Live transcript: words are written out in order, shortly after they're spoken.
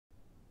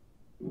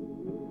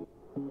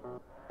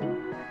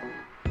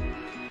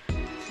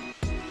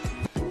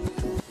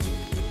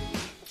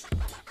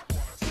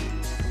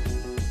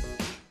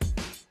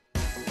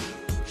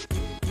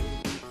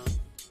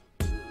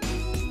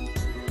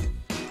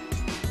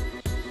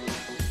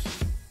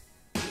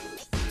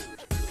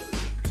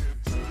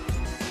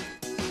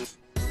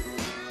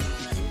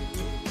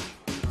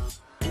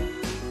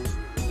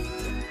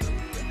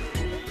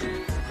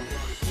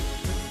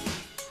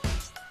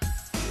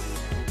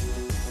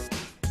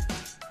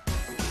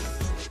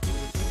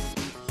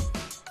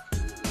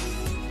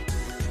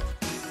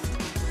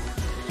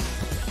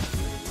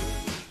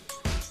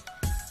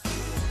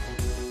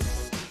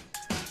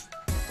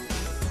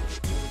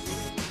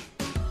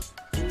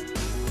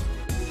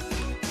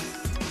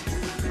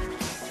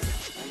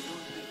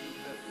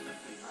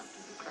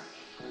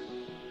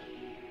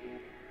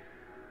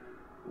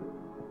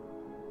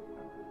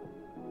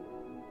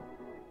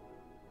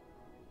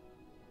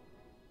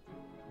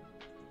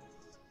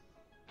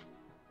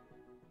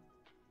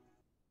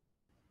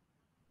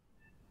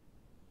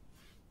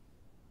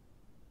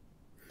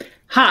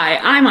Hi,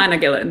 I'm Anna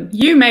Gillen.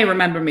 You may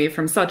remember me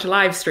from such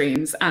live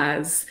streams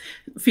as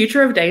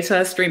Future of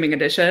Data Streaming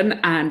Edition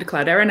and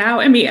Cloudera Now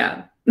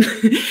EMEA.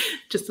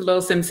 Just a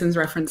little Simpsons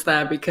reference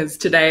there because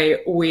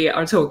today we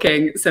are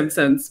talking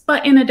Simpsons,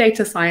 but in a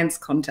data science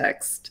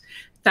context.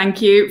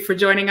 Thank you for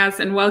joining us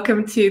and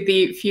welcome to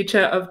the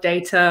Future of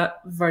Data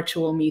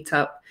virtual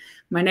meetup.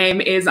 My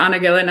name is Anna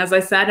Gillen, as I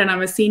said, and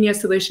I'm a senior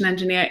solution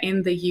engineer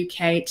in the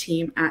UK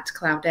team at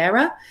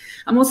Cloudera.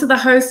 I'm also the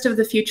host of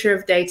the Future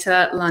of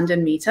Data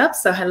London meetup.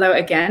 So hello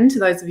again to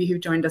those of you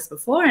who've joined us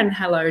before, and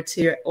hello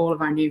to all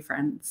of our new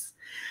friends.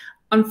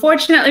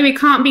 Unfortunately, we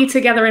can't be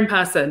together in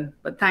person,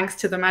 but thanks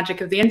to the magic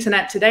of the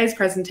internet, today's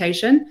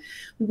presentation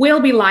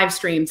will be live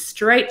streamed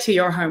straight to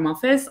your home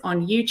office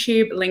on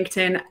YouTube,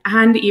 LinkedIn,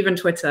 and even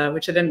Twitter,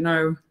 which I didn't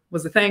know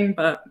was a thing,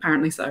 but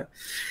apparently so.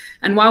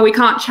 And while we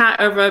can't chat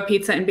over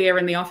pizza and beer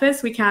in the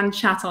office, we can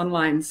chat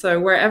online. So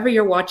wherever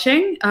you're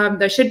watching,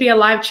 there should be a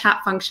live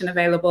chat function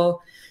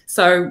available.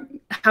 So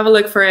have a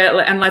look for it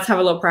and let's have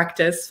a little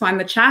practice. Find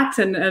the chat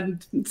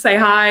and say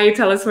hi,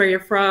 tell us where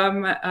you're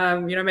from.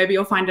 Maybe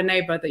you'll find a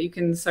neighbor that you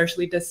can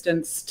socially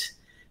distanced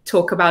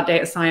talk about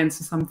data science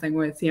or something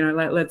with.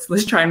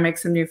 Let's try and make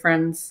some new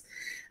friends.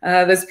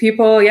 There's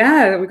people,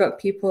 yeah, we've got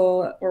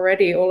people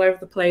already all over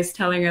the place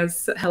telling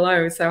us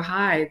hello. So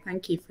hi,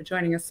 thank you for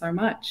joining us so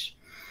much.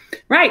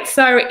 Right,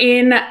 so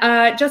in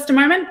just a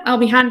moment, I'll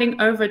be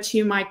handing over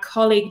to my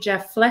colleague,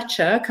 Jeff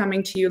Fletcher,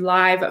 coming to you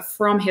live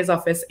from his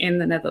office in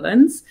the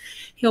Netherlands.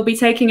 He'll be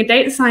taking a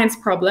data science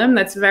problem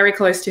that's very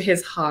close to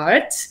his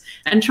heart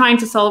and trying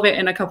to solve it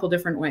in a couple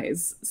different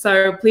ways.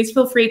 So please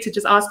feel free to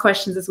just ask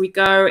questions as we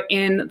go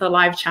in the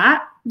live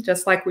chat,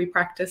 just like we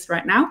practiced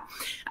right now.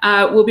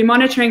 We'll be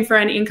monitoring for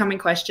any incoming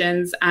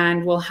questions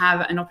and we'll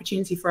have an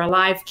opportunity for a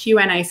live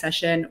Q&A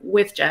session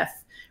with Jeff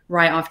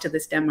right after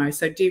this demo.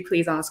 So do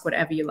please ask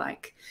whatever you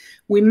like.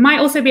 We might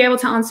also be able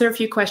to answer a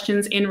few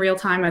questions in real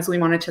time as we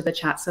monitor the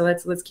chat. So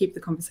let's keep the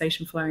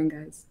conversation flowing,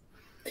 guys.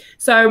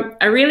 So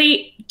I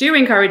really do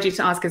encourage you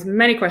to ask as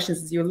many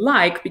questions as you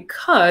like,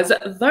 because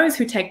those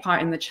who take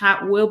part in the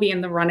chat will be in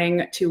the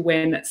running to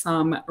win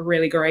some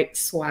really great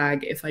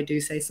swag, if I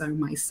do say so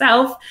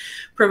myself,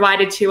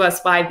 provided to us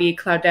by the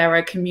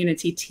Cloudera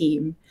community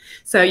team.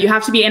 So you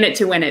have to be in it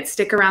to win it.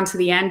 Stick around to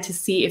the end to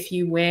see if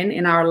you win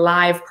in our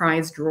live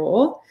prize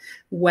draw,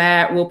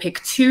 where we'll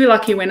pick 2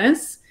 lucky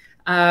winners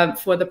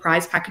for the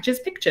prize packages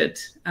pictured.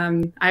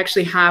 I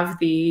actually have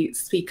the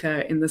speaker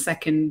in the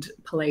second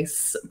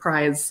place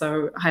prize,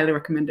 so I highly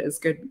recommend it. It's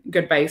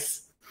good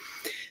base.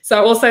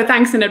 So also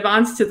thanks in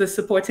advance to the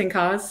supporting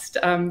cast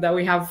that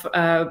we have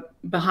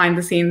behind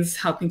the scenes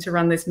helping to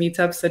run this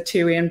meetup. So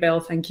Tui and Bill,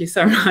 thank you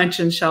so much,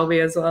 and Shelby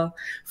as well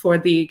for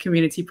the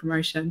community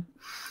promotion.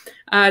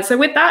 So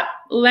with that,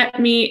 let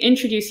me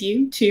introduce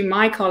you to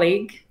my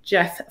colleague,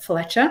 Jeff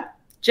Fletcher.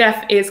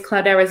 Jeff is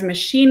Cloudera's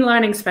machine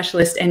learning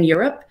specialist in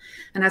Europe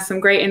and has some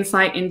great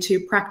insight into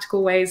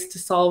practical ways to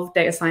solve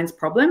data science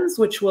problems,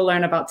 which we'll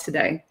learn about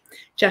today.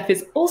 Jeff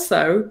is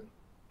also,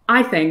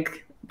 I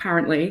think,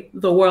 apparently,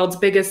 the world's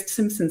biggest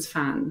Simpsons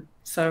fan.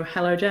 So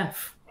hello,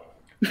 Jeff.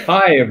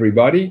 Hi,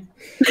 everybody.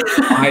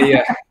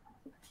 I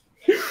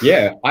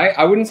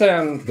wouldn't say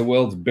I'm the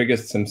world's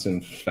biggest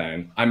Simpsons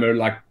fan. I'm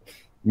a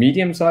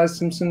medium-sized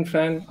Simpson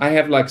fan. I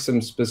have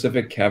some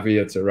specific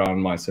caveats around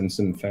my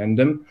Simpson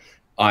fandom.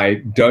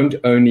 I don't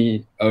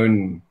only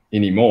own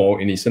anymore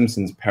any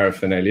Simpsons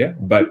paraphernalia,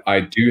 but I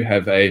do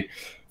have a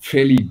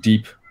fairly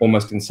deep,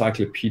 almost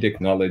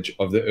encyclopedic knowledge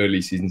of the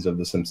early seasons of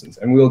The Simpsons.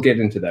 And we'll get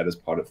into that as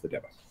part of the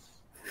demo.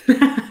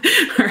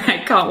 All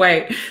right, can't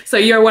wait. So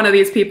you're one of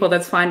these people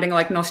that's finding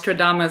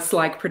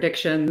Nostradamus-like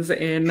predictions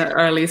in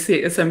early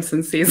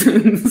Simpsons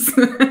seasons.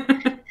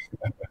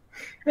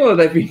 Well,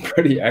 they've been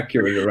pretty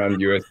accurate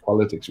around US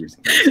politics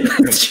recently. So.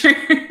 That's true.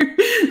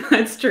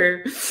 That's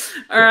true.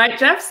 All right,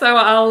 Jeff. So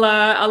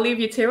I'll leave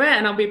you to it,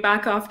 and I'll be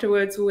back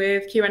afterwards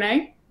with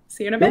Q&A.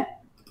 See you in a bit.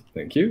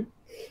 Thank you.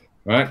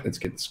 All right, let's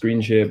get the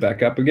screen share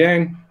back up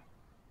again.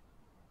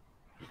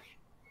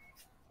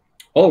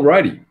 All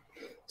righty.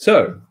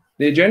 So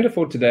the agenda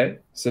for today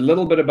is a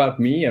little bit about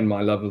me and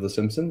my love of The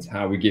Simpsons,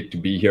 how we get to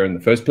be here in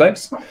the first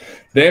place.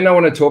 Then I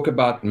want to talk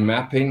about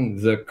mapping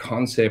the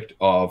concept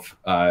of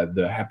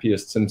the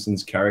happiest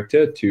Simpsons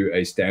character to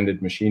a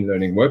standard machine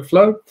learning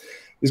workflow.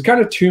 There's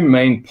kind of 2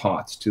 main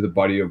parts to the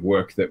body of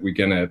work that we're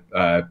going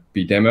to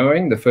be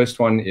demoing. The first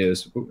one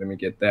is, let me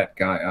get that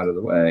guy out of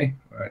the way.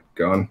 All right,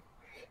 gone.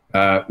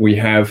 We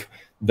have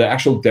the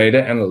actual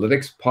data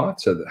analytics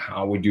part, so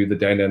how we do the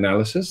data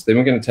analysis. Then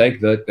we're going to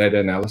take the data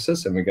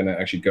analysis and we're going to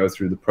actually go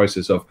through the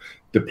process of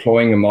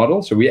deploying a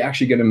model. So we're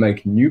actually going to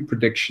make new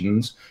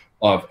predictions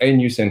of a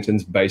new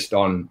sentence based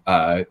on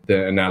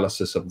the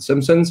analysis of The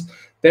Simpsons.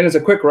 Then as a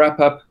quick wrap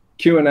up,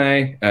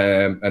 Q&A,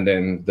 and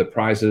then the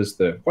prizes,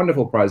 the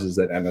wonderful prizes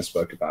that Anna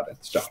spoke about at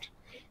the start.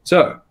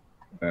 So,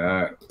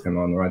 come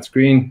on the right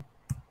screen.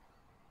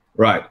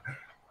 Right.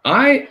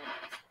 I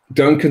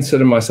don't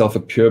consider myself a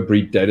pure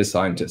breed data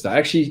scientist. I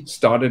actually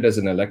started as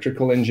an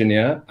electrical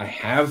engineer. I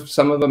have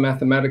some of a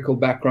mathematical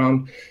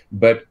background,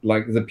 but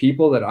like the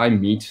people that I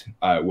meet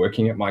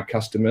working at my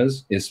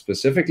customers is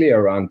specifically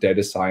around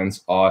data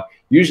science are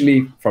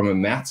usually from a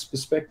maths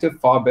perspective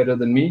far better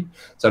than me.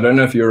 So I don't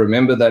know if you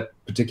remember that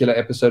particular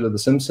episode of The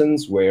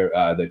Simpsons where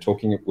they're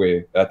talking,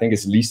 where I think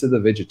it's Lisa the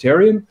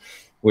vegetarian,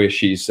 where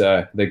she's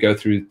they go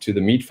through to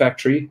the meat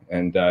factory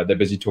and they're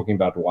busy talking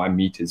about why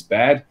meat is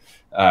bad.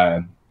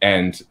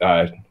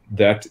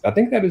 That I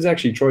think that is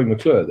actually Troy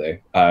McClure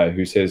there,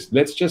 who says,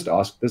 let's just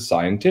ask the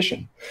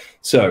scientician.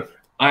 So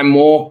I'm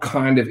more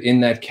kind of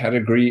in that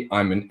category.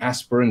 I'm an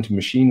aspirant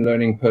machine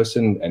learning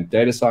person and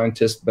data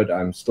scientist, but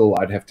I'm still,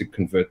 I'd have to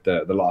convert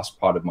the last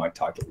part of my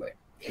title there.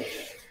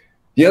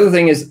 The other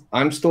thing is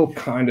I'm still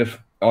kind of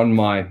on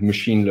my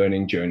machine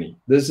learning journey.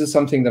 This is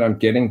something that I'm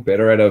getting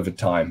better at over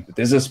time. But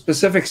there's a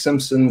specific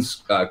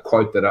Simpsons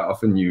quote that I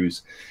often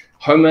use.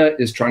 Homer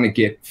is trying to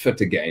get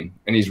fit again,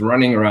 and he's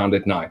running around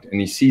at night,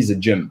 and he sees a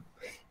gym.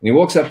 And he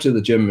walks up to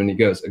the gym, and he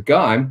goes, "A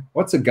gym?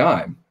 What's a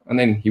gym?" And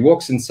then he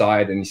walks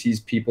inside, and he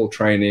sees people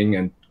training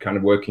and kind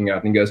of working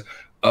out, and he goes,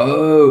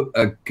 "Oh,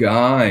 a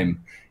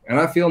gym." And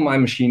I feel my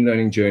machine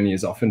learning journey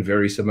is often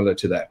very similar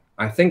to that.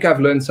 I think I've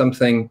learned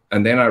something,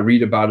 and then I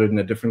read about it in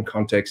a different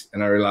context,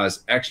 and I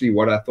realize, actually,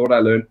 what I thought I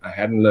learned, I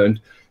hadn't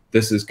learned.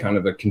 This is kind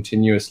of a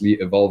continuously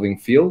evolving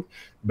field,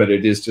 but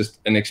it is just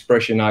an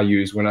expression I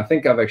use when I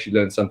think I've actually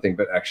learned something,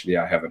 but actually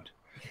I haven't.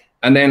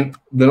 And then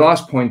the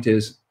last point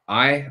is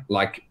I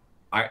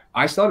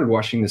started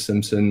watching The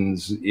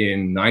Simpsons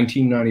in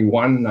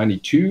 1991,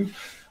 92.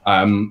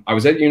 I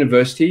was at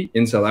university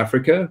in South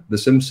Africa. The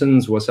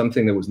Simpsons was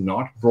something that was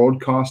not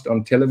broadcast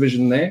on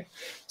television there.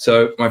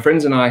 So my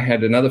friends and I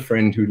had another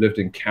friend who lived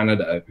in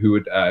Canada who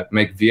would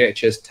make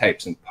VHS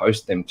tapes and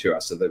post them to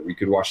us so that we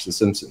could watch The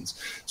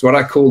Simpsons. It's what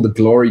I call the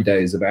glory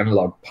days of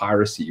analog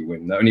piracy,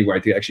 when the only way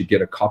to actually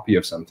get a copy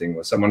of something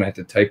was someone had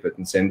to tape it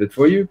and send it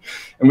for you.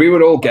 And we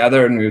would all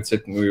gather and we would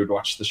sit and we would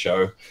watch the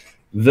show.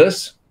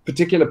 This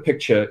particular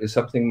picture is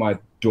something my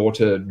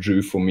daughter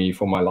drew for me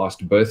for my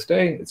last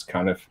birthday. It's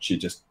kind of, she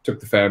just took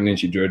the family and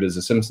she drew it as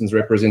a Simpsons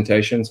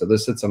representation. So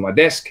this sits on my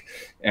desk,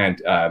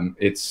 and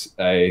it's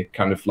a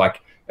kind of like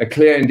a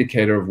clear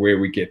indicator of where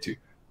we get to.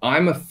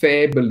 I'm a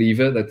fair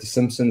believer that The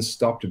Simpsons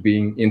stopped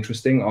being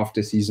interesting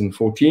after season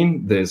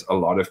 14. There's a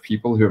lot of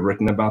people who have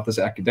written about this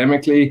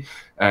academically,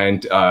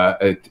 and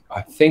I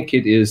think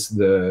it is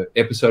the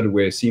episode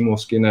where Seymour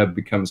Skinner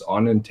becomes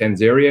on in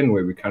Tanzarian,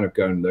 where we kind of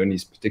go and learn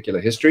his particular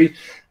history.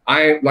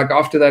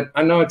 After that,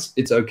 I know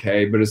it's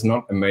okay, but it's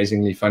not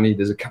amazingly funny.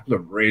 There's a couple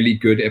of really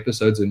good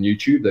episodes on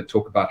YouTube that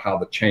talk about how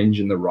the change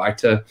in the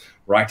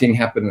writing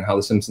happened and how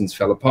The Simpsons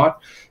fell apart.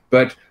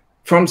 But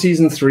from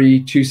season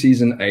 3 to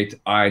season 8,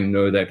 I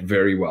know that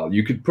very well.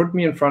 You could put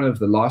me in front of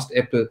the last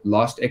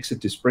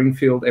Exit to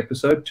Springfield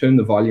episode, turn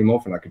the volume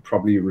off, and I could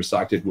probably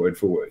recite it word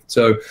for word.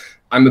 So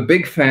I'm a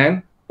big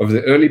fan of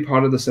the early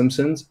part of The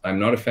Simpsons. I'm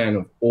not a fan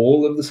of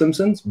all of The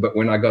Simpsons, but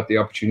when I got the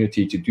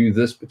opportunity to do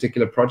this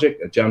particular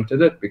project, I jumped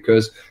at it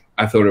because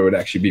I thought it would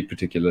actually be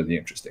particularly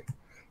interesting.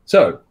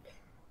 So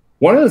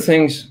one of the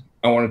things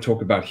I want to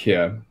talk about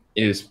here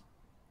is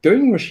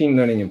doing machine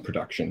learning in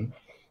production.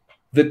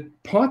 The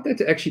part that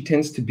actually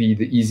tends to be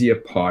the easier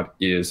part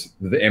is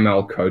the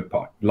ML code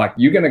part. Like,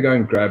 you're going to go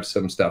and grab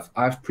some stuff.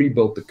 I've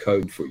pre-built the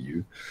code for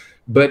you,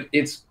 but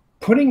it's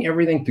putting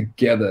everything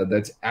together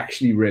that's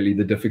actually really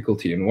the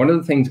difficulty. And one of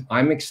the things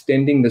I'm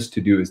extending this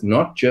to do is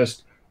not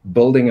just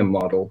building a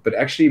model, but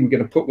actually we're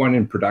going to put one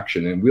in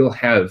production, and we'll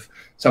have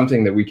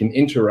something that we can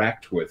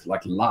interact with,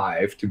 like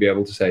live, to be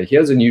able to say,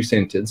 here's a new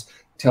sentence,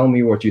 tell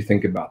me what you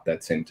think about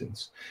that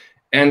sentence.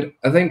 And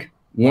I think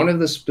one of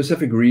the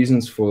specific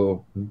reasons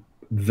for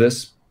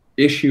this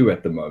issue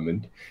at the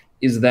moment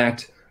is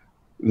that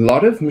a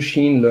lot of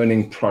machine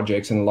learning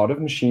projects and a lot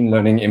of machine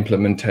learning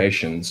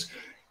implementations,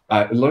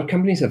 a lot of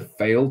companies have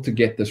failed to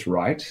get this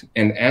right.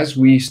 And as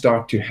we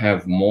start to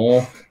have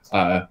more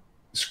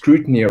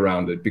scrutiny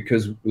around it,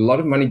 because a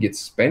lot of money gets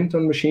spent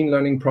on machine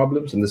learning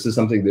problems, and this is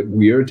something that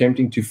we're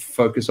attempting to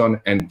focus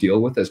on and deal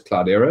with as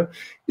Cloudera,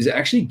 is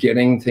actually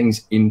getting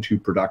things into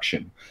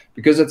production.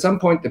 Because at some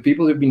point, the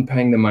people who've been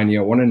paying the money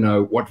want to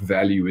know what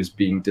value is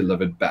being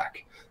delivered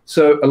back.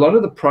 So a lot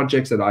of the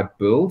projects that I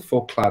build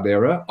for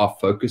Cloudera are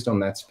focused on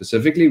that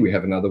specifically. We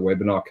have another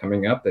webinar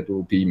coming up that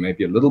will be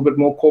maybe a little bit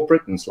more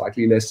corporate and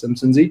slightly less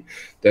Simpsons-y,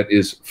 that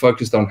is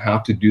focused on how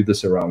to do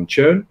this around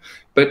churn.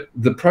 But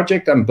the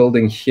project I'm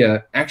building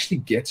here actually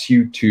gets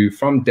you to,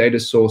 from data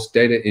source,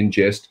 data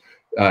ingest,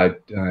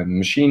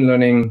 machine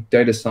learning,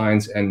 data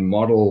science, and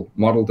model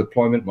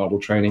deployment, model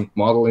training,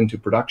 model into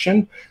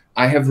production.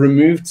 I have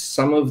removed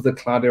some of the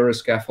Cloudera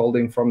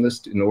scaffolding from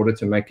this in order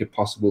to make it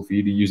possible for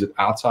you to use it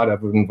outside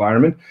of an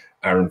environment.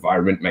 Our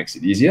environment makes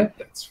it easier.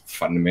 That's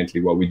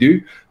fundamentally what we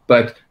do.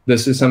 But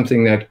this is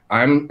something that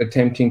I'm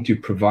attempting to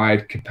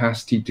provide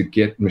capacity to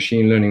get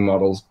machine learning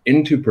models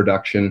into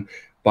production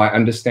by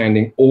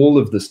understanding all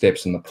of the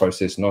steps in the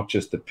process, not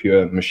just the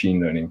pure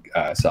machine learning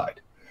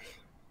side.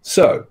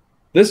 So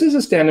This is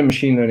a standard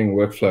machine learning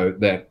workflow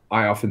that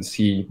I often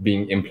see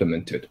being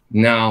implemented.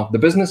 Now, the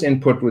business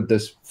input with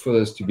this for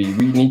this to be,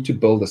 we need to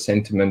build a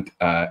sentiment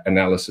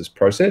analysis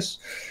process.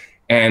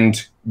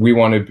 And we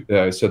want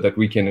to, so that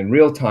we can in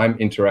real time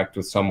interact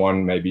with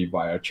someone, maybe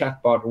via a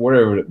chatbot or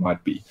whatever it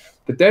might be.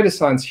 The data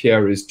science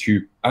here is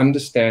to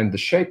understand the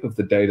shape of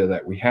the data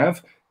that we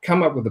have,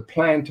 come up with a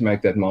plan to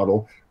make that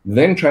model,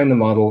 then train the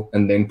model,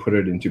 and then put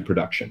it into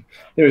production.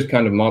 There's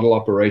kind of model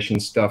operation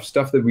stuff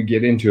that we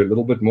get into a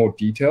little bit more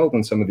detailed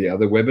than some of the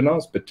other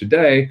webinars. But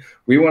today,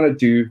 we want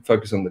to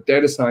focus on the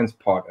data science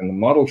part and the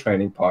model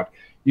training part,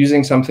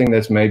 using something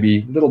that's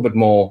maybe a little bit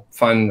more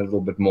fun, a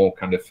little bit more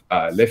kind of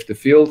left of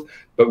field.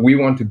 But we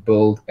want to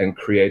build and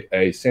create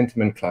a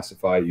sentiment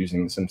classifier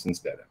using the Simpsons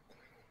data.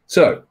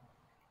 So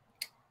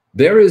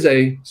there is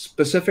a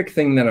specific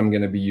thing that I'm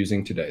going to be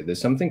using today.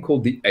 There's something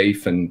called the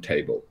AFIN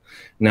table.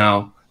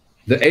 Now,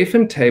 the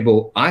AFIN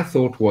table, I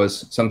thought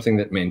was something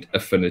that meant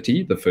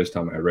affinity. The first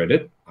time I read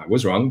it, I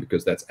was wrong,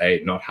 because that's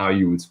not how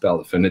you would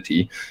spell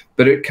affinity.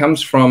 But it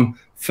comes from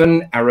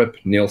Finn Arup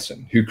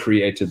Nielsen, who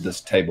created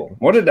this table.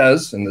 What it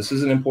does, and this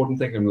is an important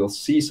thing, and we'll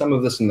see some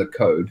of this in the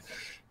code,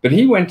 but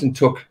he went and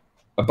took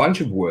a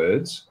bunch of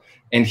words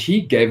and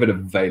he gave it a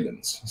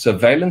valence. So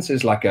valence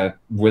is like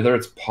whether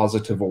it's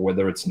positive or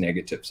whether it's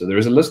negative. So there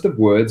is a list of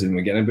words, and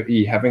we're going to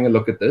be having a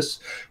look at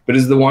this, but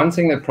it's the one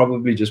thing that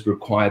probably just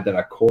required that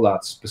I call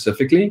out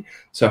specifically.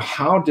 So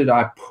how did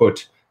I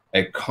put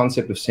a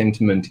concept of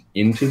sentiment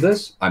into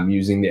this? I'm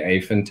using the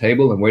AFIN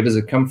table. And where does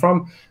it come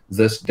from?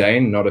 This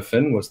Dane, not a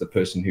Finn, was the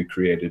person who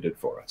created it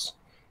for us.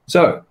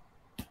 So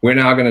we're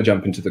now going to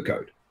jump into the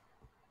code.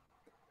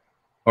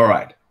 All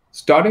right.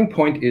 Starting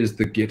point is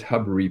the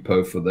GitHub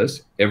repo for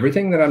this.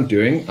 Everything that I'm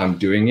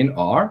doing in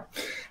R.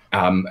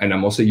 And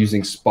I'm also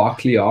using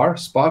Sparklyr.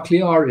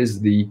 Sparklyr is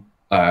the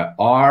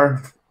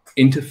R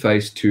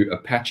interface to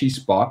Apache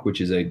Spark,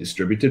 which is a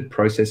distributed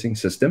processing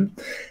system.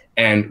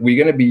 And we're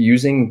going to be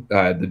using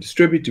we're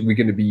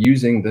going to be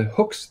using the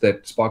hooks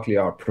that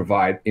Sparklyr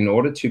provide in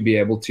order to be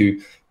able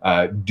to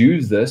do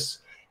this.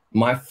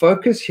 My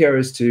focus here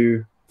is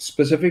to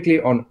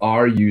specifically on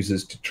R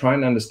users to try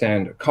and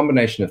understand a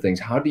combination of things.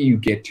 How do you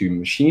get to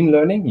machine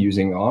learning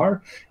using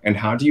R? And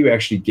how do you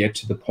actually get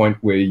to the point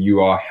where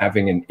you are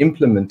having and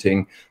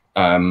implementing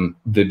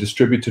the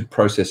distributed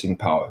processing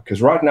power?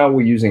 Because right now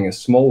we're using a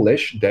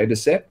smallish data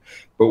set,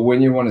 but when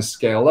you want to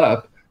scale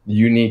up,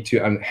 you need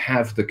to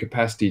have the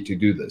capacity to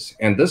do this.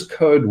 And this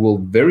code will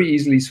very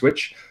easily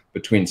switch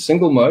between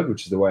single mode,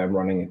 which is the way I'm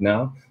running it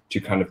now,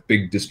 to kind of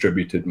big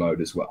distributed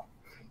mode as well.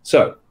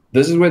 So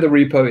this is where the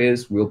repo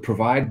is. We'll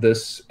provide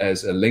this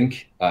as a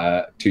link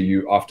to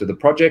you after the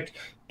project,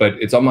 but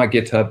it's on my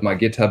GitHub. My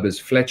GitHub is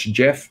Fletcher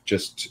Jeff.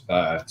 Just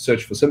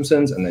search for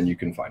Simpsons, and then you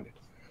can find it.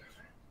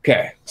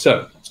 Okay,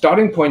 so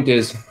starting point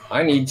is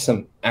I need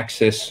some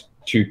access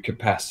to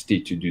capacity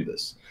to do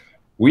this.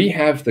 We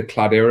have the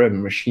Cloudera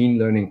machine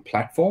learning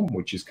platform,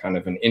 which is kind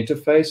of an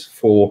interface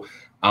for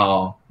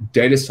our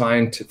data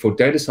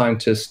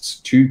scientists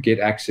to get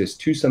access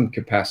to some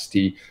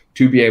capacity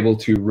to be able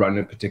to run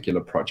a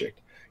particular project.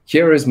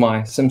 Here is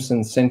my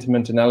Simpsons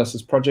sentiment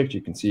analysis project.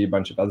 You can see a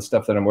bunch of other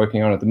stuff that I'm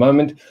working on at the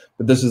moment,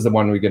 but this is the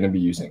one we're going to be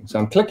using. So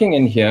I'm clicking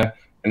in here,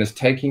 and it's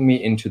taking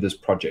me into this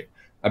project.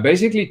 I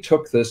basically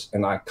took this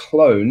and I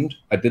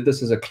did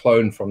this as a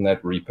clone from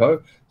that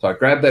repo. So I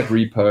grabbed that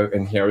repo,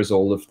 and here is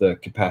all of the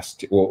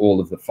capacity or all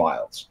of the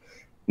files.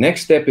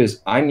 Next step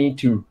is I need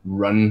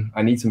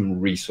some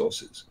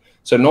resources.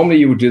 So normally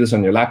you would do this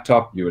on your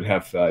laptop. You would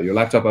have your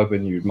laptop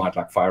open. You might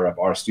like fire up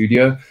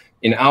RStudio.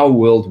 In our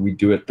world, we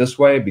do it this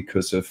way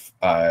because of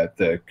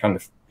the kind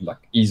of like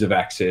ease of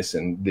access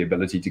and the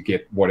ability to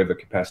get whatever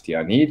capacity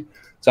I need.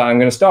 So I'm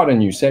going to start a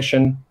new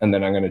session, and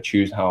then I'm going to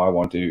choose how I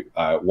want to,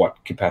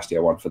 what capacity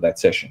I want for that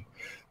session.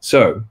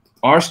 So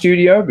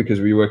RStudio, because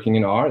we're working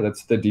in R,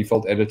 that's the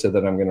default editor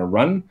that I'm going to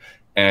run.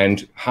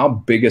 And how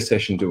big a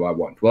session do I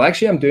want? Well,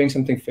 actually, I'm doing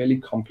something fairly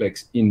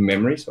complex in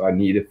memory, so I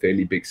need a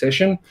fairly big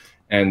session.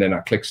 And then I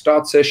click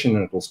Start Session,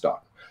 and it will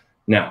start.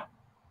 Now,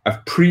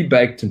 I've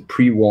pre-baked and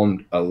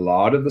pre-warned a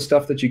lot of the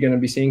stuff that you're going to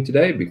be seeing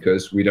today,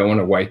 because we don't want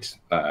to wait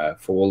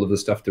for all of the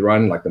stuff to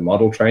run, like the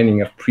model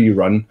training I've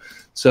pre-run.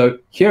 So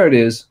here it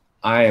is.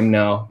 I am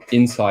now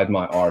inside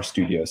my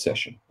RStudio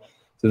session.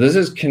 So this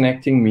is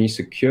connecting me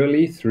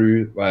securely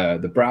through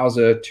the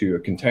browser to a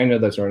container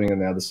that's running on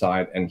the other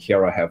side. And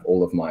here I have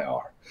all of my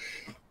R.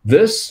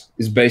 This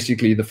is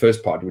basically the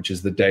first part, which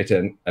is the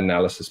data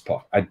analysis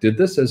part. I did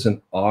this as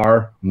an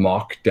R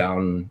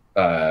Markdown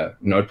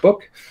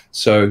notebook.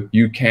 So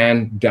you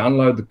can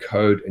download the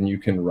code and you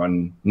can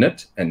run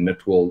NIT, and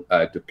NIT will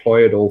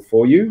deploy it all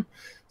for you.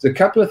 So a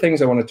couple of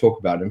things I want to talk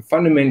about. And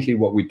fundamentally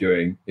what we're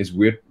doing is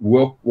we're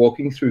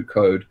walking through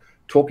code,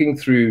 talking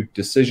through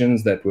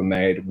decisions that were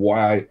made,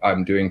 why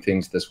I'm doing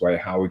things this way,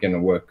 how we're going to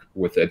work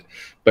with it.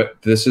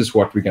 But this is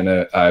what we're going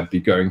to be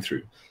going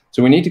through.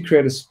 So we need to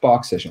create a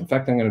Spark session. In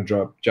fact, I'm going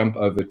to jump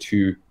over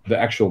to the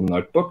actual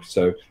notebook.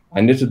 So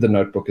I knitted the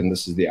notebook, and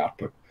this is the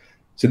output.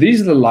 So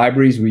these are the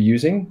libraries we're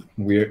using.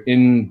 We're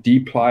in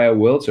dplyr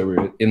world, so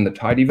we're in the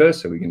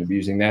tidyverse, so we're going to be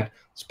using that.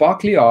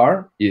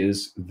 Sparklyr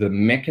is the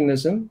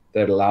mechanism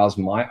that allows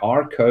my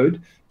R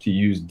code to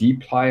use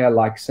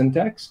dplyr-like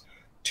syntax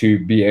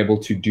to be able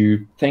to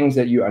do things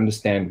that you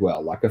understand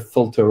well, like a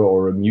filter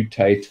or a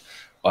mutate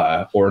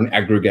or an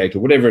aggregate or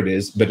whatever it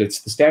is. But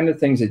it's the standard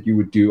things that you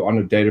would do on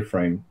a data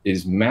frame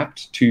is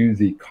mapped to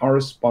the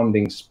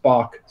corresponding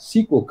Spark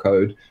SQL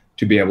code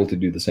to be able to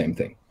do the same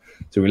thing.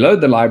 So we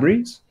load the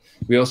libraries.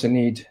 We also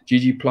need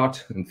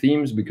ggplot and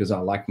themes because I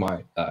like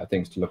my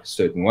things to look a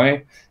certain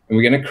way. And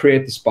we're going to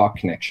create the Spark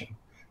connection.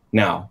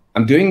 Now,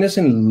 I'm doing this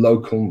in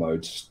local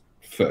mode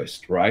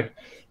first, right?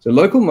 So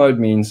local mode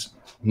means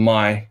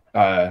my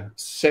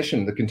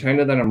session, the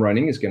container that I'm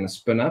running, is going to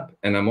spin up.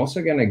 And I'm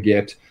also going to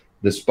get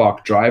the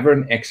Spark driver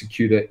and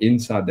executor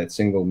inside that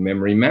single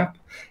memory map.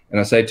 And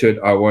I say to it,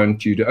 I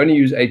want you to only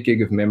use 8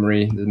 gig of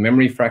memory, the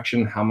memory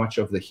fraction, how much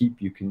of the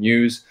heap you can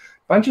use,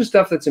 a bunch of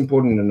stuff that's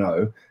important to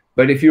know.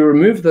 But if you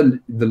remove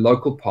the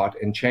local part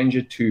and change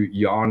it to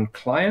yarn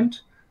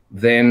client,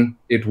 then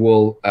it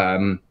will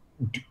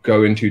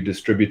go into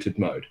distributed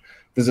mode.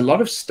 There's a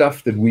lot of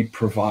stuff that we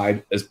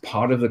provide as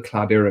part of the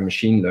Cloudera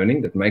machine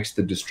learning that makes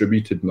the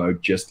distributed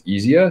mode just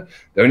easier.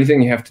 The only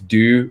thing you have to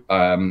do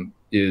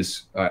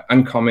is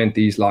uncomment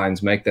these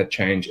lines, make that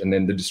change, and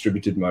then the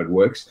distributed mode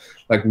works.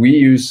 Like we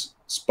use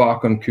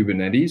Spark on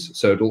Kubernetes,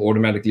 so it'll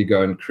automatically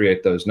go and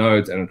create those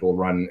nodes, and it will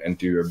run and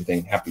do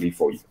everything happily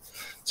for you.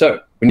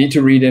 So we need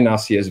to read in our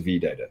CSV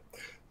data.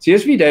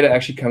 CSV data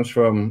actually comes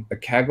from a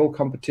Kaggle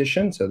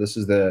competition. So this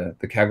is the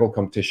Kaggle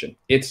competition.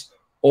 It's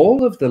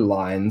all of the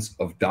lines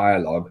of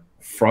dialogue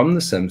from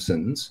The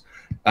Simpsons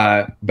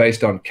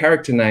based on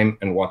character name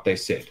and what they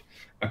said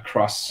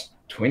across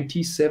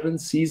 27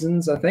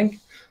 seasons, I think.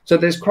 So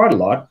there's quite a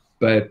lot,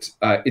 but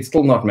it's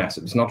still not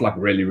massive. It's not like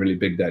really, really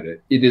big data.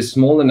 It is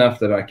small enough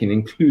that I can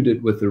include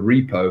it with the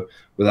repo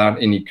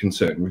without any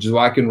concern, which is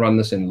why I can run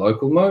this in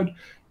local mode.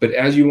 But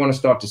as you want to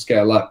start to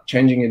scale up,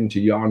 changing it into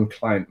yarn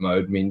client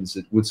mode means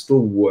it would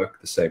still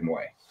work the same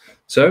way.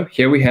 So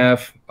here we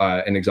have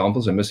an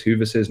example. So Miss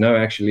Hoover says, no,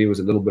 actually, it was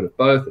a little bit of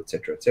both, et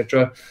cetera, et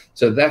cetera.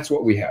 So that's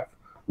what we have.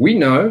 We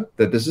know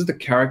that this is the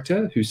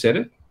character who said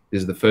it,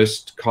 is the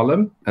first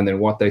column, and then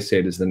what they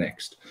said is the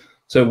next.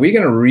 So we're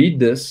going to read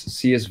this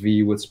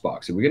CSV with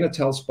Spark. So we're going to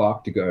tell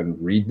Spark to go and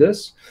read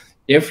this.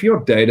 If your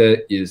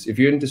data is, if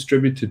you're in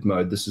distributed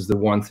mode, this is the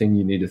one thing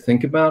you need to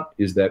think about,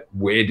 is that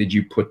where did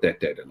you put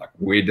that data? Like,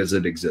 where does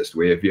it exist?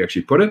 Where have you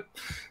actually put it?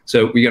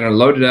 So we're going to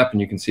load it up,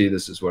 and you can see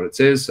this is what it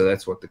says. So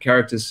that's what the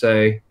characters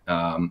say,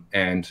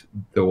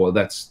 well,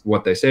 that's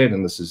what they said,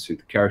 and this is who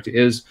the character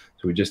is.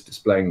 So we're just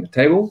displaying the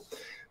table.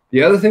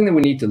 The other thing that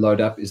we need to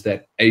load up is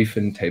that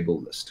AFIN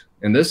table list.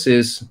 And this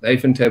is the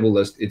AFIN table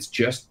list. It's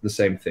just the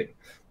same thing.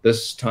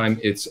 This time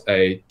it's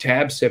a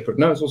tab separate.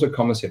 No, it's also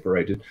comma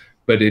separated,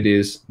 but it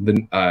is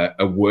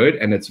a word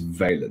and it's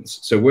valence.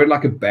 So a word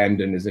like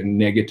abandon is a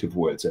negative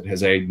word. So it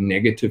has a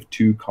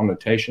 -2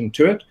 connotation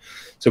to it.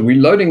 So we're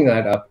loading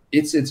that up.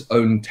 It's its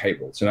own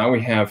table. So now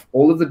we have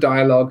all of the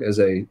dialogue as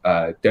a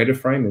data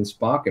frame in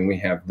Spark, and we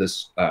have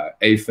this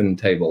AFIN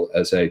table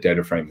as a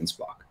data frame in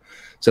Spark.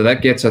 So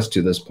that gets us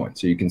to this point.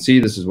 So you can see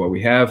this is what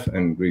we have,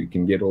 and we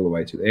can get all the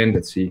way to the end.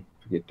 Let's see,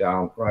 get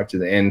down right to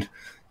the end.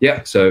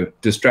 Yeah, so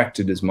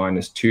distracted is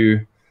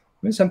 -2.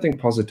 Where's something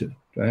positive?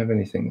 Do I have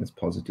anything that's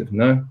positive?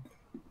 No.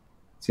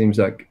 Seems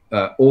like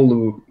all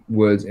the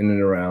words in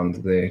and around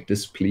there.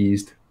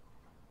 Displeased.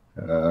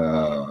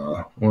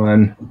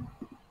 1,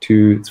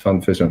 2. It's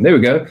fun. First one. There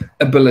we go.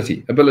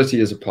 Ability. Ability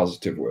is a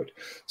positive word.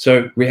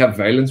 So we have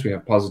valence. We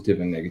have positive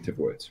and negative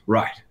words.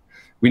 Right.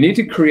 We need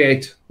to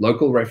create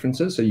local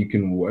references so you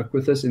can work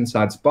with this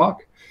inside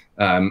Spark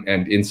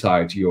and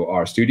inside your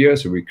RStudio.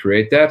 So we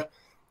create that.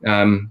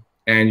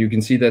 And you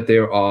can see that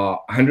there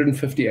are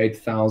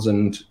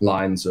 158,000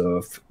 lines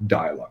of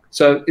dialogue.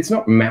 So it's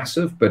not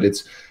massive, but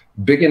it's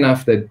big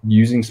enough that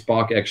using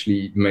Spark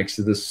actually makes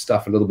this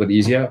stuff a little bit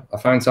easier. I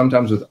find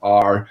sometimes with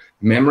R,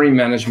 memory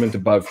management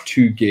above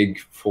 2 gig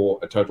for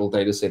a total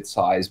data set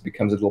size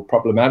becomes a little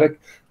problematic,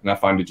 and I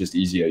find it just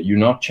easier. You're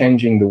not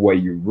changing the way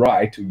you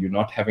write, or you're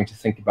not having to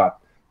think about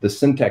the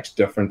syntax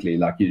differently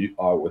like you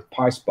are with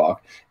PySpark.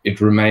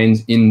 It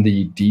remains in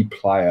the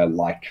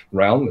dplyr-like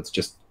realm. It's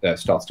just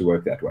starts to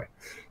work that way.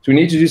 So we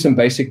need to do some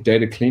basic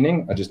data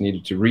cleaning. I just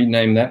needed to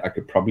rename that. I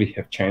could probably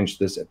have changed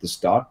this at the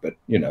start, but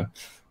you know,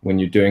 when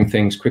you're doing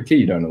things quickly,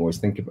 you don't always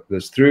think about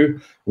this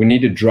through. We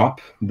need to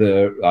drop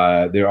the,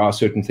 there are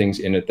certain things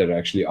in it that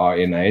actually are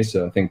NA.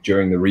 So I think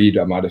during the read,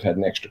 I might have had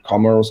an extra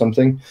comma or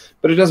something,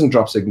 but it doesn't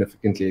drop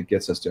significantly. It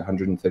gets us to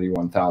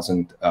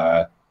 131,000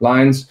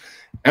 lines.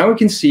 And we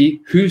can see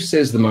who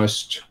says the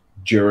most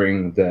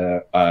during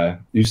the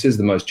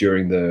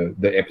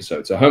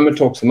episode. So Homer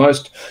talks the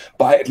most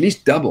by at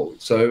least double.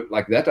 So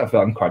like that I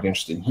found quite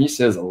interesting. He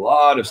says a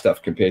lot of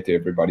stuff compared to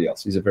everybody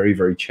else. He's a very,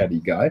 very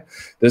chatty guy.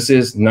 This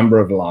is number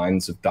of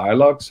lines of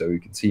dialogue. So we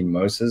can see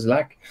Moses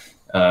like.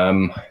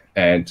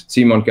 and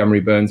C.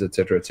 Montgomery Burns,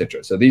 etc.,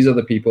 etc. So these are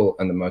the people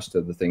and the most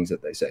of the things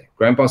that they say.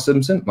 Grandpa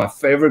Simpson, my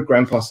favorite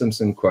Grandpa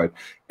Simpson quote,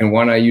 and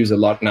one I use a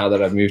lot now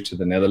that I've moved to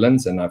the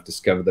Netherlands and I've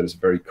discovered that it's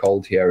very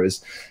cold here,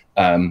 is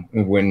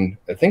when,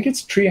 I think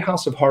it's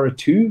Treehouse of Horror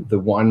 2, the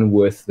one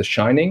with The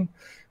Shining,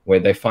 where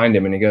they find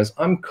him and he goes,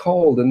 "I'm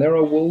cold and there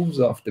are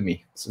wolves after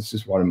me." So it's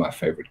just one of my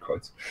favorite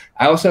quotes.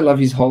 I also love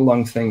his whole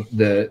long thing,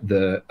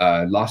 the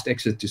last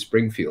exit to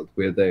Springfield,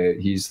 where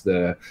he's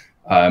the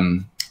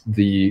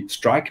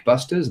strike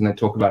busters, and they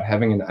talk about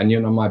having an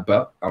onion on my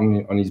belt,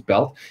 on his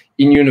belt.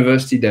 In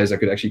university days, I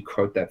could actually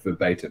quote that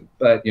verbatim,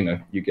 but you know,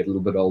 you get a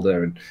little bit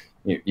older and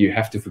you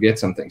have to forget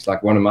some things.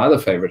 Like one of my other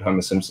favorite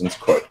Homer Simpson's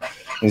quote.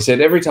 And he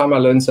said, "Every time I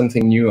learn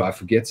something new, I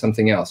forget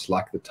something else.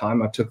 Like the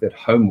time I took that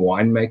home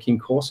winemaking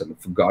course and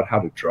forgot how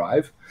to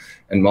drive."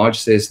 And Marge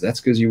says,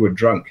 "That's because you were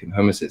drunk." And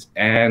Homer says,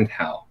 "And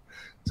how?"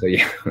 So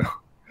yeah,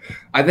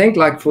 I think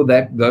like for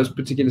those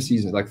particular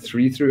seasons, like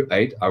 3 through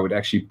 8, I would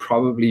actually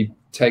probably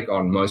take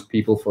on most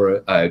people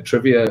for a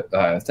trivia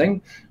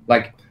thing.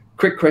 Like,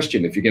 quick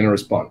question, if you're going to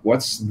respond,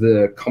 what's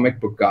the comic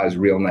book guy's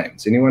real name?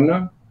 Does anyone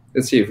know?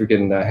 Let's see if we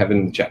can have it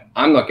in the chat.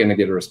 I'm not going to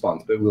get a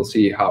response, but we'll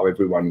see how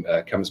everyone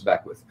comes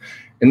back with.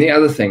 And the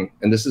other thing,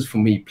 and this is for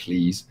me,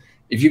 please,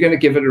 if you're going to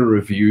give it a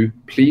review,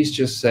 please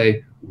just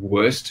say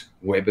worst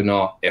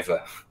webinar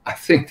ever. I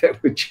think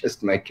that would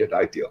just make it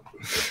ideal.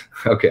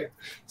 Okay,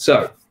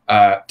 so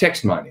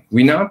text mining.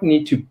 We now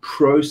need to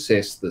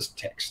process this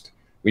text.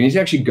 We need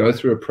to actually go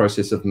through a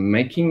process of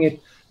making it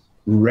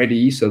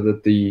ready so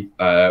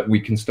that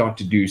we can start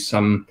to do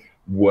some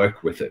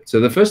work with it. So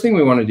the first thing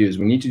we want to do is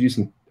we need to do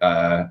some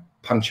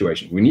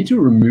punctuation. We need to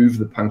remove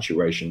the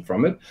punctuation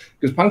from it,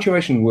 because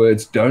punctuation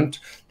words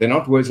they're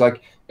not words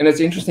like, and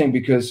it's interesting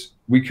because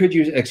we could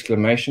use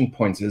exclamation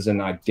points as an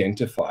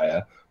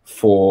identifier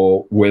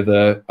for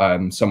whether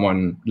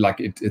someone, like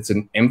it's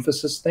an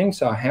emphasis thing.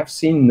 So I have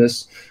seen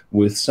this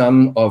with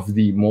some of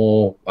the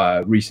more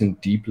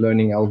recent deep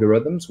learning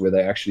algorithms, where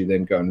they actually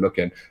then go and look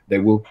and they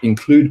will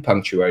include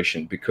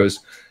punctuation, because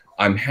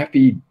I'm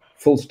happy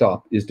full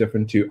stop is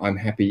different to I'm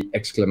happy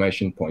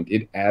exclamation point.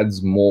 It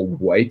adds more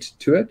weight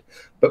to it.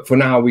 But for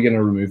now, we're going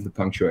to remove the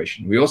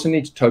punctuation. We also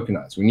need to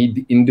tokenize. We need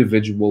the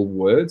individual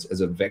words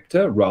as a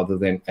vector rather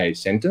than a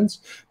sentence,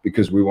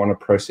 because we want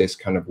to process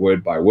kind of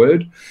word by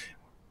word.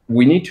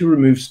 We need to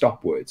remove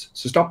stop words.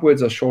 So stop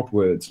words are short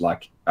words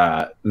like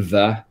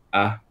the,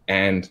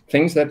 and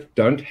things that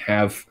don't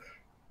have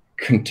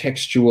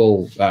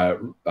contextual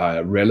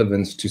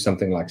relevance to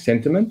something like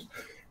sentiment.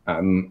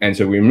 And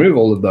so we remove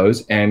all of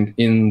those, and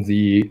in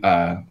the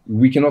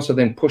we can also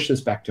then push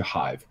this back to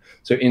Hive.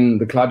 So in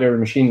the Cloudera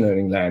machine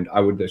learning land, I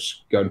would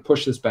just go and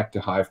push this back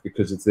to Hive,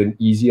 because it's then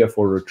easier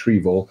for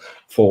retrieval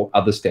for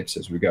other steps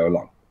as we go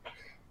along.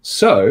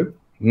 So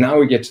now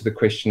we get to the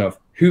question of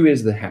who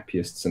is the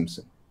happiest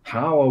Simpson?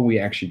 How are we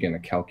actually going to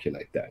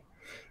calculate that?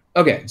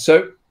 Okay,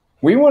 so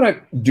we want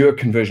to do a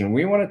conversion.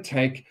 We want to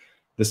take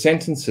the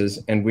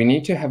sentences and we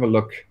need to have a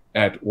look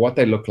at what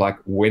they look like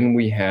when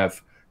we have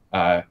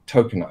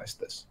tokenized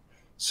this.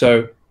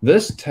 So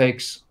this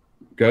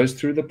goes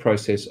through the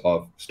process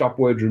of stop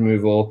word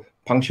removal,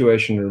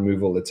 punctuation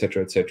removal,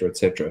 etc., etc.,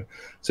 etc.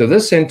 So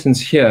this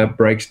sentence here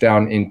breaks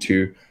down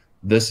into,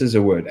 this is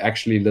a word,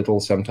 actually little,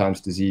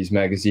 sometimes disease,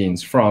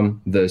 magazines,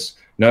 from this.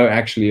 No,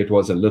 actually it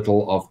was a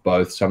little of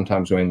both,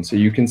 sometimes when. So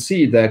you can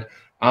see that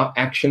our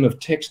action of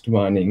text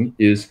mining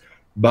is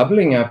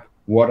bubbling up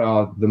what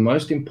are the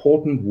most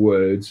important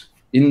words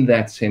in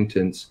that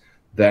sentence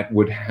that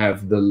would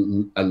have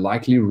a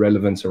likely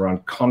relevance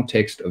around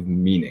context of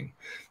meaning.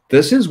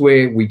 This is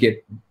where we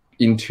get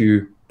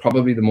into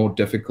probably the more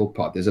difficult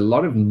part. There's a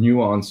lot of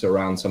nuance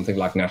around something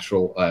like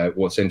natural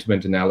or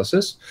sentiment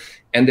analysis.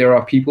 And there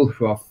are people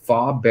who are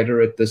far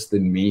better at this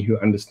than me, who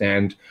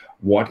understand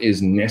what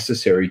is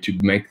necessary to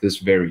make this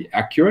very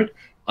accurate.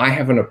 I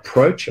have an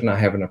approach, and I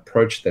have an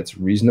approach that's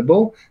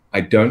reasonable.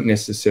 I don't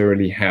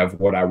necessarily have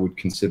what I would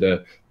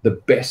consider the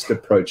best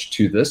approach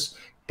to this,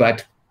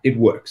 but it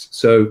works.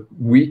 So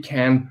we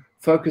can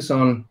focus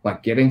on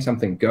like getting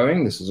something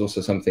going. This is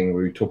also something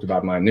where we talked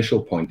about my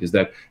initial point, is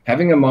that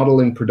having a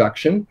model in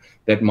production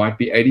that might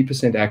be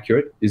 80%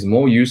 accurate is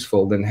more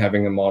useful than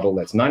having a model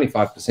that's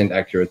 95%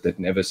 accurate that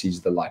never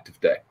sees the light of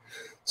day.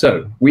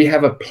 So we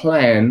have a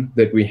plan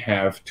that we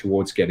have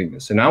towards getting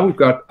this. So now we've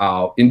got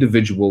our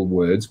individual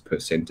words per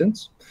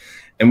sentence,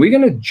 and we're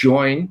going to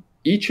join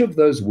each of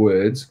those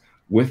words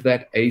with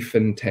that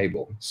AFIN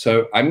table.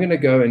 So I'm going to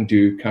go and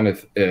do kind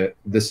of,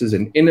 this is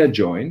an inner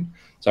join.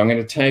 So I'm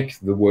going to take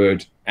the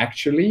word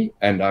actually,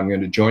 and I'm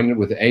going to join it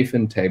with the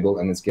AFIN table,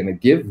 and it's going to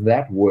give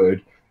that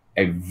word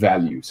a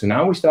value. So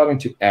now we're starting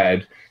to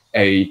add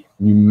a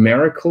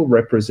numerical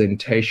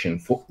representation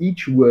for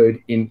each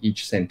word in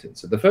each sentence.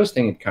 So the first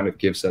thing, it kind of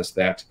gives us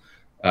that,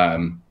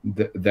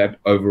 that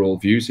overall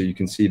view. So you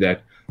can see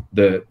that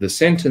the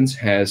sentence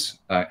has,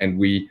 and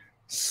we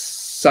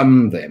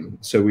sum them.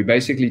 So we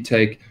basically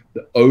take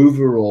the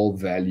overall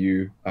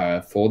value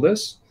for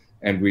this,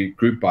 and we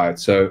group by it.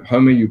 So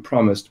Homer, you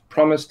promised,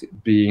 promised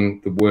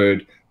being the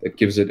word that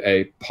gives it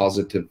a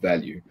positive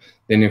value.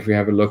 Then if we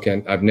have a look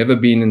at, I've never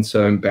been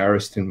so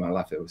embarrassed in my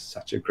life. It was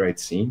such a great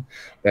scene.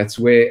 That's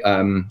where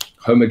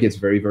Homer gets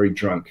very, very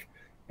drunk.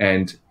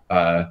 And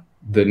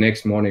the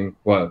next morning,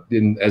 well,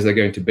 as they're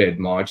going to bed,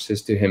 Marge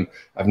says to him,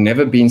 I've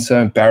never been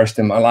so embarrassed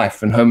in my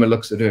life. And Homer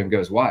looks at her and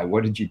goes, why?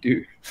 What did you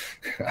do?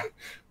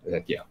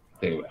 Yeah,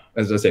 anyway,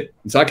 as I said,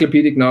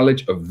 encyclopedic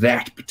knowledge of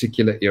that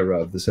particular era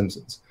of The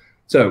Simpsons.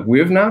 So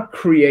we've now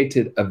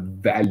created a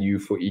value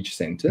for each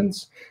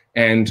sentence,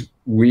 and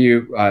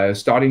we're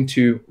starting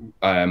to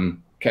kind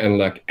of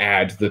like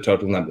add the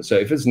total number. So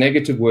if it's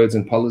negative words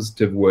and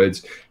positive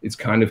words, it's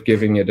kind of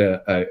giving it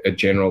a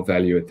general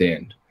value at the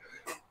end.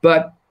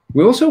 But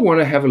we also want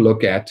to have a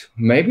look at,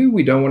 maybe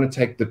we don't want to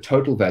take the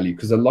total value,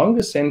 because a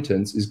longer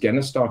sentence is going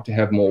to start to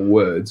have more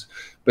words.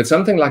 But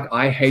something like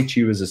I hate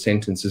you as a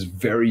sentence is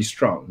very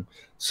strong.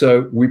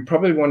 So we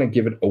probably want to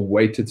give it a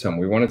weighted sum.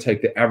 We want to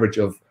take the average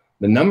of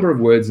the number of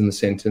words in the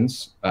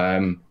sentence,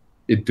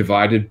 it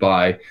divided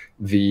by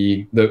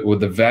the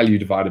value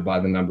divided by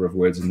the number of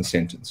words in the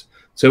sentence.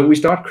 So we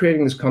start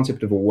creating this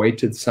concept of a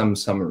weighted sum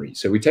summary.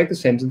 So we take the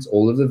sentence,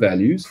 all of the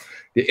values,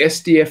 the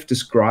SDF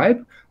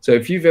describe. So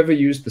if you've ever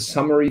used the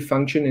summary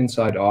function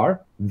inside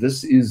R,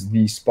 this is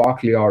the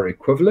Sparklyr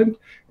equivalent,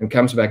 and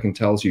comes back and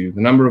tells you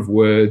the number of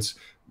words,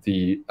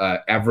 the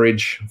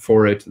average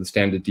for it, the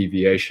standard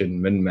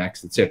deviation, min,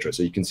 max, etc.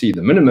 So you can see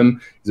the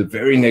minimum is a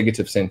very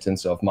negative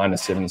sentence of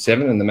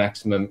 -77, and the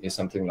maximum is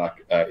something like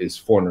is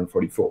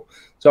 444.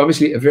 So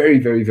obviously a very,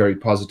 very, very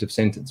positive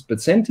sentence.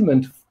 But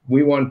sentiment,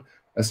 we want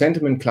a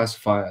sentiment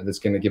classifier that's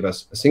going to give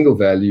us a single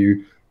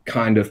value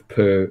kind of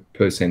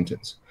per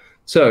sentence.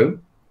 So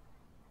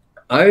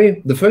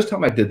the first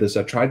time I did this,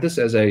 I tried this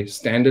as a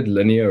standard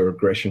linear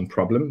regression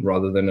problem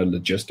rather than a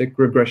logistic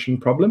regression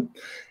problem.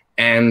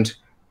 And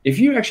if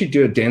you actually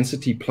do a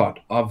density plot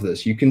of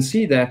this, you can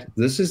see that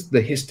this is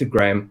the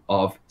histogram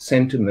of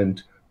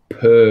sentiment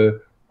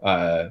per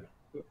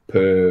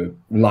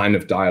line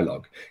of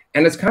dialogue.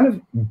 And it's kind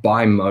of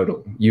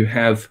bimodal. You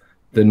have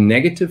the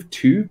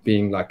 -2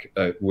 being like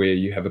where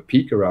you have a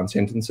peak around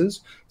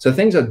sentences. So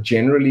things are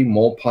generally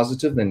more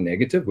positive than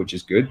negative, which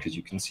is good because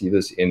you can see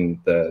this in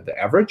the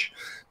average.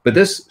 But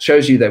this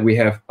shows you that we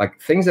have like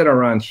things that are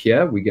around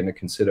here, we're going to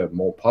consider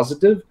more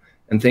positive,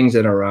 and things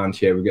that are around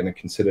here, we're going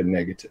to consider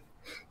negative.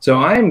 So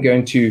I am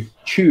going to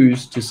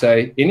choose to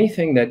say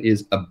anything that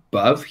is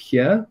above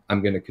here,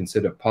 I'm going to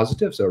consider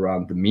positive, so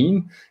around the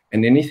mean,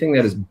 and anything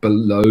that is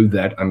below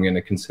that, I'm going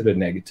to consider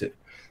negative.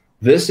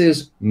 This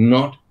is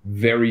not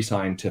very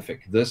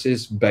scientific. This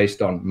is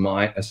based on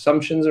my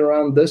assumptions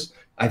around this.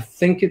 I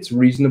think it's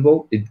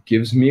reasonable. It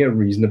gives me a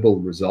reasonable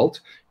result.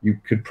 You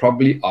could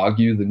probably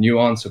argue the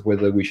nuance of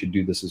whether we should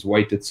do this as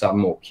weighted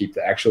sum or keep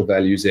the actual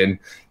values in.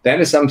 That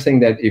is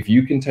something that if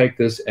you can take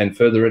this and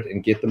further it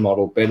and get the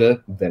model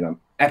better, then I'm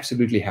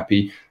absolutely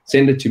happy.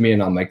 Send it to me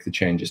and I'll make the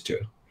changes to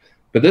it.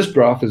 But this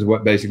graph is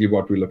basically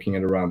what we're looking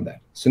at around that.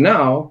 So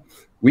now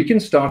we can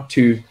start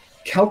to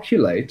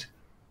calculate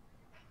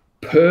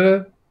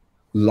per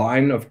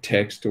line of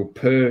text or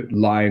per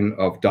line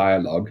of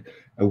dialogue,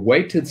 a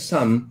weighted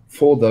sum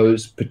for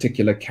those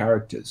particular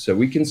characters. So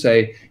we can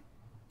say,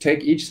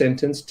 take each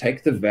sentence,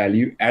 take the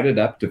value, add it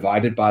up,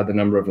 divide it by the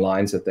number of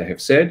lines that they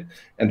have said,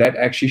 and that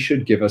actually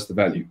should give us the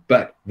value.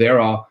 But there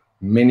are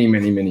many,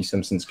 many, many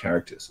Simpsons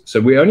characters.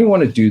 So we only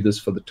want to do this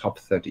for the top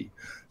 30.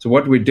 So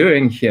what we're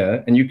doing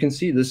here, and you can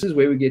see this is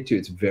where we get to,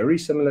 it's very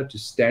similar to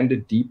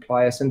standard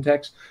dplyr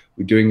syntax.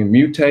 We're doing a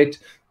mutate.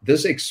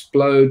 This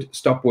explode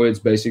stop words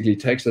basically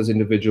takes those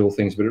individual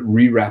things, but it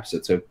rewraps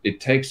it. So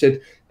it takes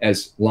it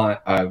as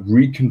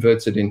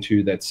reconverts it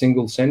into that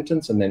single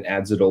sentence and then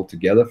adds it all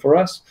together for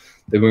us.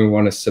 Then we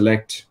want to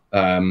select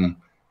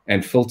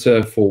and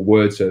filter for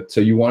words.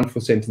 So you want for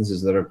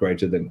sentences that are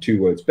greater than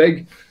 2 words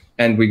big.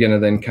 And we're going to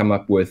then come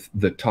up with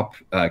the top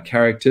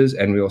characters,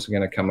 and we're also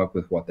going to come up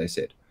with what they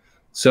said.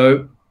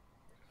 So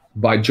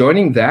by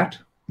joining that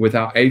with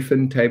our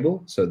AFIN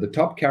table, so the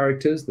top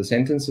characters, the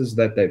sentences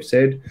that they've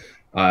said,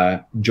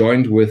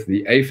 joined with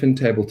the AFIN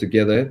table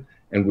together,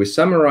 and we're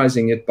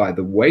summarizing it by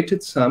the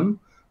weighted sum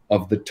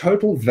of the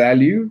total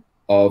value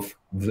of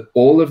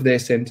all of their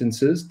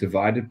sentences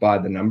divided by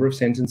the number of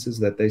sentences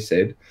that they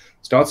said,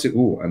 starts to,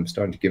 ooh, I'm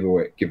starting to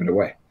give it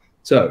away.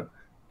 So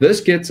this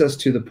gets us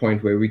to the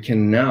point where we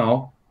can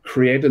now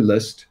create a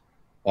list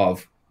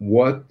of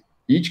what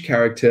each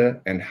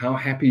character and how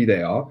happy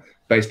they are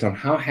based on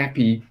how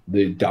happy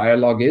the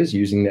dialogue is,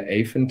 using the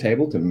AFIN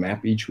table to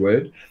map each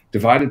word,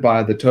 divided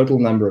by the total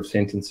number of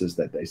sentences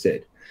that they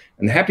said.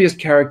 And the happiest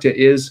character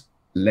is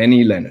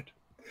Lenny Leonard.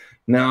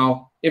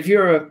 Now, if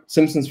you're a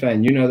Simpsons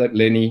fan, you know that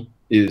Lenny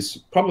is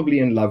probably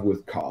in love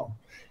with Carl.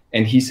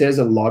 And he says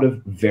a lot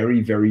of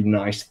very, very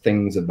nice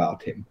things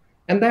about him.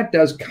 And that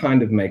does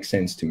kind of make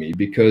sense to me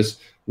because,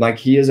 like,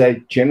 he is a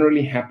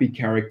generally happy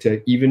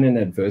character. Even in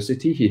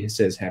adversity, he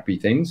says happy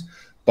things.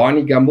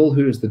 Barney Gumble,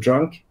 who is the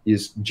drunk,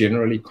 is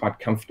generally quite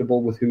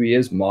comfortable with who he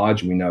is.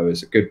 Marge, we know,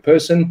 is a good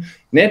person.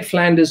 Ned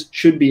Flanders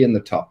should be in the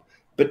top.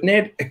 But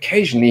Ned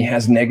occasionally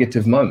has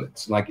negative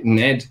moments, like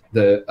Ned,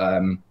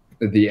 the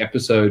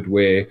episode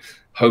where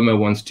Homer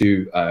wants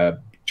to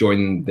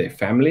join their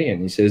family,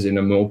 and he says, in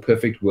a more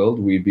perfect world,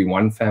 we'd be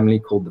one family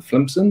called the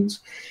Flimpsons.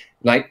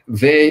 Like,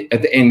 there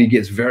at the end, he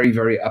gets very,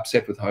 very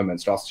upset with Homer and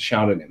starts to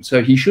shout at him.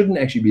 So he shouldn't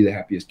actually be the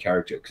happiest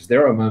character, because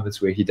there are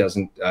moments where he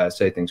doesn't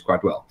say things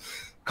quite well.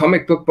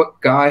 Comic book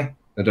guy,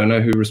 I don't know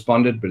who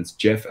responded, but it's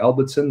Jeff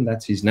Albertson.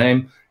 That's his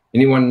name.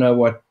 Anyone know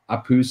what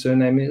Apu's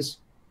surname is?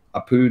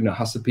 Apu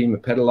Nahasapi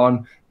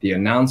Mapedalon, the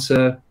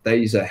announcer.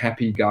 He's a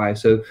happy guy.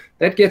 So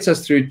that gets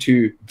us through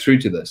to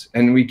this.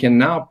 And we can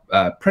now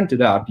print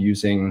it out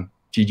using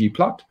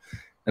ggplot,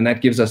 and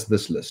that gives us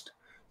this list.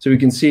 So we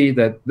can see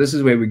that this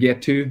is where we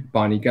get to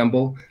Barney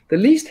Gumble. The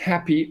least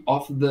happy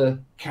of the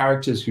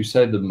characters who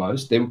say the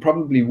most, there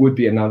probably would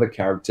be another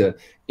character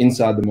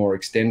inside the more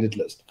extended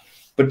list.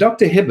 But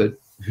Dr.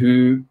 Hibbert,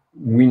 who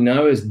we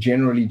know is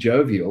generally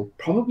jovial,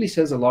 probably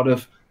says a lot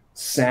of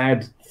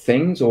sad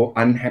things or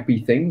unhappy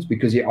things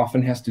because he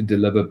often has to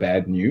deliver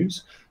bad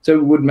news. So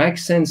it would make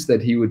sense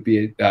that he would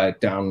be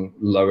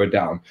lower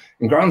down.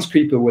 And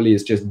Groundskeeper Willie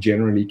is just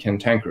generally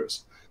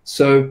cantankerous.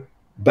 So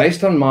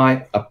based on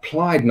my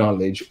applied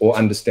knowledge or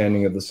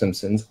understanding of The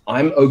Simpsons,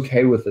 I'm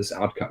okay with this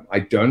outcome. I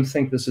don't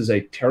think this is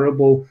a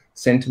terrible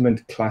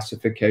sentiment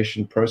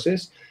classification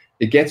process.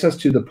 It gets us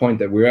to the point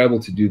that we're able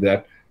to do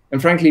that.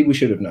 And frankly, we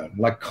should have known.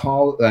 Like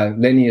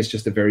Lenny is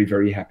just a very,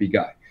 very happy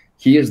guy.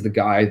 He is the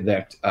guy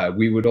that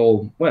we would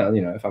all, well,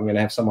 you know, if I'm going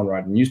to have someone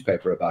write a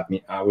newspaper about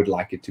me, I would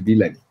like it to be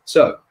Lenny.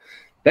 So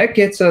that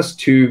gets us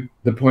to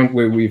the point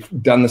where we've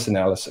done this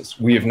analysis.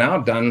 We have now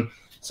done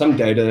some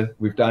data.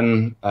 We've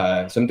done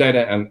some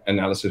data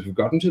analysis. We've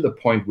gotten to the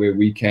point where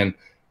we can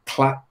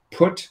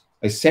put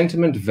a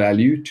sentiment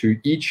value to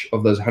each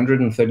of those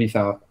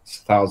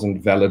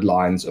 130,000 valid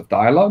lines of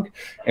dialogue.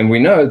 And we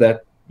know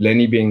that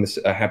Lenny being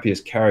the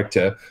happiest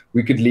character,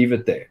 we could leave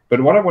it there.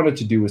 But what I wanted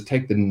to do was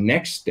take the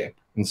next step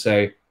and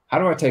say, how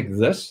do I take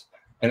this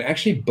and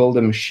actually build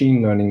a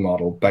machine learning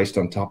model based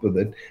on top of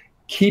it,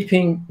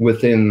 keeping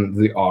within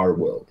the R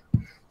world?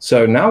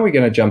 So now we're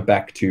going to jump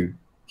back to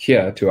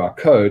here to our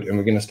code, and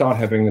we're going to start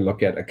having a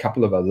look at a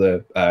couple of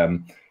other,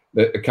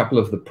 a couple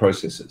of the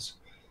processes.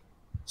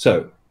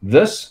 So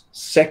this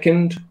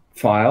second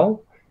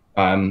file,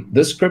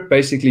 this script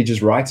basically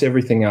just writes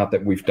everything out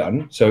that we've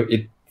done. So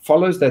it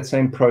follows that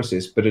same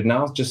process, but it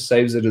now just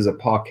saves it as a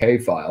Parquet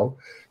file,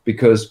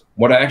 because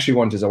what I actually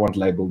want is I want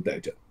labeled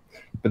data.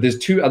 But there's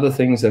two other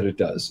things that it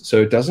does.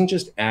 So it doesn't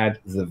just add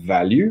the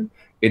value,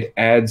 it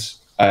adds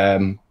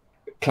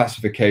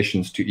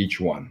classifications to each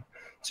one.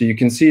 So you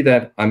can see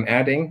that I'm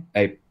adding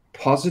a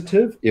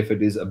positive if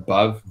it is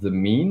above the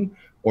mean,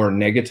 or a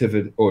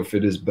negative or if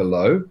it is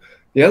below.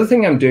 The other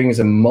thing I'm doing is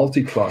a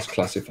multi-class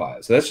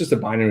classifier. So that's just a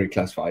binary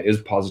classifier, is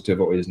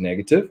positive or is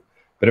negative.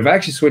 But if I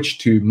actually switch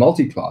to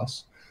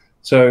multi-class,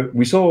 so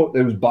we saw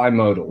it was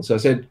bimodal. So I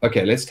said,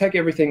 okay, let's take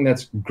everything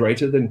that's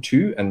greater than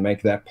 2 and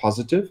make that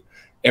positive.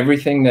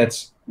 Everything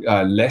that's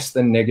less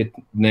than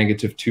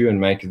 -2 and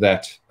make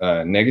that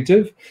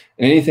negative.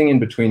 And anything in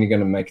between, you're going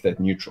to make that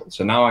neutral.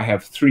 So now I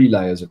have 3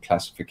 layers of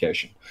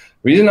classification.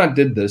 The reason I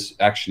did this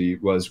actually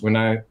was when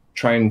I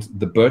trained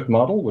the BERT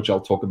model, which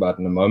I'll talk about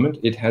in a moment,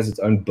 it has its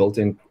own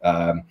built-in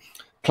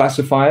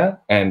classifier,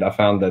 and I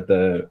found that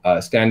the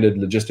standard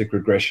logistic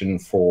regression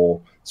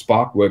for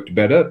Spark worked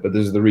better, but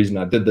this is the reason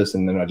I did this,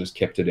 and then I just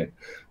kept it in.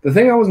 The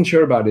thing I wasn't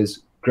sure about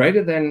is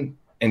greater than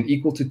and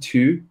equal to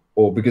 2,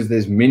 or because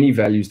there's many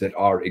values that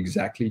are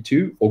exactly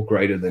 2 or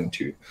greater than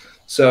 2.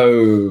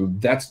 So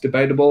that's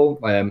debatable.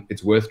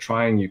 It's worth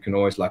trying. You can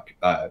always like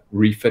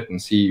refit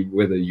and see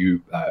whether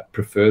you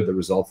prefer the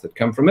results that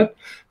come from it.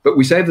 But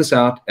we save this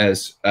out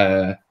as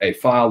a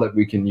file that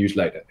we can use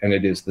later, and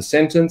it is the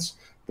sentence,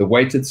 the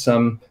weighted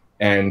sum,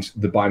 and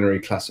the binary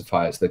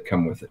classifiers that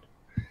come with it.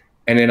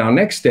 And in our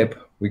next step,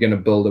 we're going to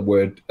build a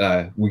word,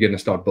 we're going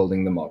to start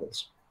building the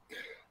models.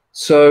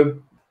 So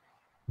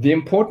the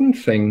important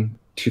thing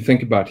to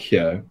think about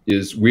here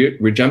is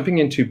we're jumping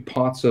into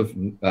parts of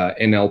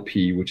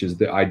NLP, which is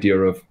the idea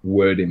of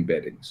word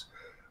embeddings.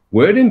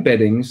 Word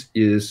embeddings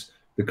is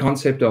the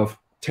concept of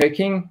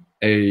taking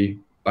the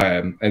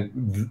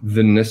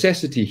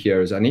necessity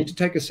here is I need to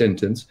take a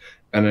sentence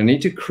and I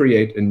need to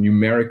create a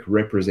numeric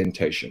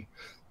representation.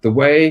 The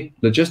way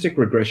logistic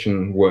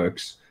regression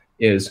works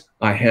is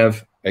I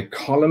have a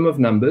column of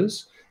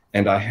numbers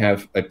and I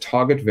have a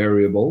target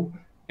variable,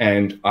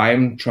 and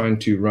I'm trying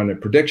to run a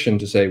prediction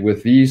to say,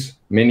 with these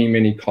many,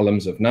 many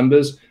columns of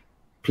numbers,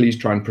 please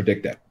try and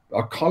predict that.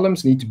 Our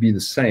columns need to be the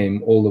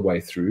same all the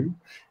way through,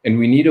 and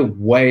we need a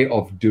way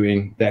of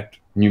doing that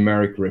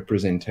numeric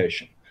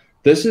representation.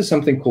 This is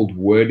something called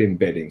word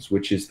embeddings,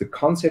 which is the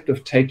concept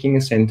of taking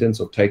a sentence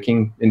or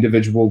taking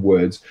individual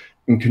words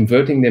and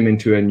converting them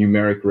into a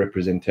numeric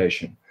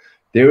representation.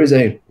 There is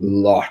a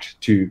lot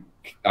to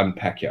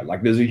unpack here.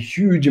 Like, there's a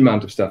huge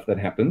amount of stuff that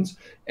happens,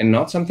 and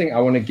not something I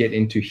want to get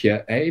into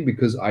here,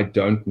 because I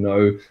don't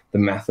know the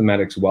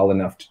mathematics well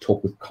enough to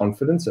talk with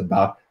confidence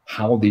about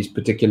how these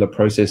particular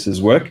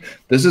processes work.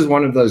 This is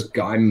one of those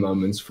guy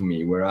moments for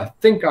me where I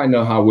think I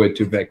know how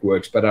word2vec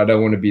works, but I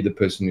don't want to be the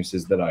person who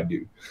says that I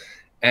do.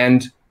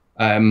 And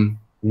I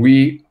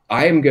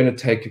am going to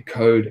take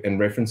code and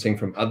referencing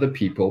from other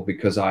people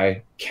because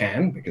I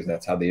can, because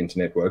that's how the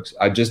internet works.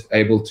 I'm just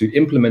able to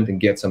implement and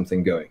get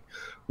something going.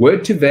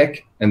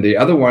 Word2vec and the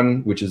other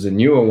one, which is a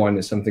newer one,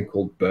 is something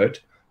called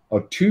BERT,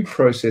 are two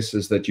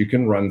processes that you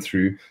can run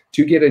through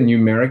to get a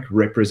numeric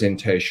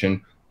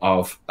representation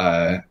of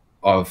a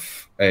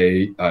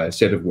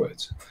set of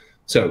words.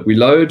 So we're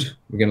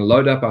going to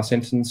load up our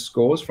sentence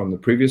scores from the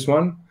previous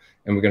one,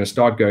 and we're going to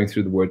start going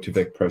through the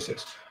Word2vec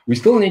process. We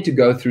still need to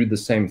go through the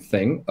same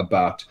thing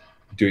about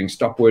doing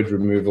stop word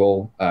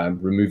removal,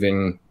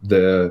 removing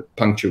the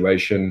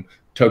punctuation,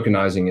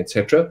 tokenizing,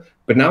 etc.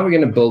 But now we're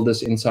going to build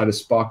this inside a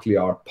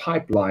Sparklyr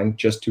pipeline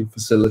just to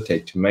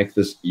facilitate, to make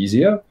this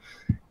easier.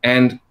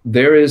 And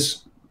there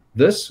is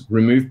this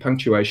remove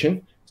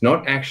punctuation. It's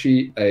not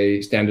actually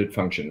a standard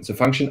function. It's a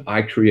function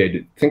I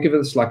created. Think of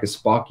it like a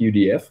Spark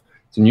UDF.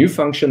 It's a new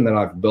function that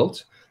I've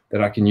built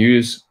that I can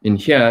use in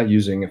here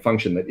using a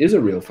function that is a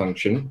real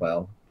function,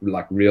 well,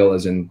 like real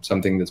as in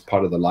something that's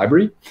part of the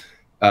library,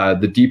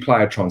 the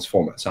dplyr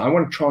transformer. So I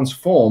want to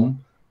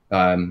transform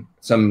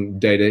some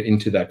data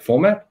into that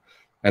format,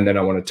 and then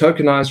I want to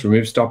tokenize,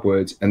 remove stop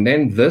words, and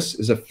then this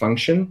is a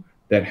function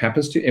that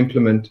happens to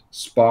implement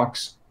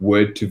Spark's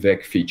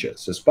Word2vec feature.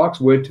 So Spark's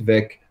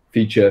Word2vec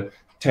feature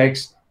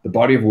takes the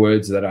body of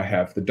words that I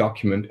have, the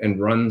document,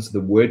 and runs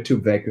the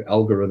Word2vec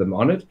algorithm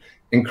on it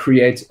and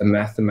creates a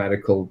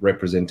mathematical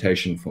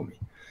representation for me.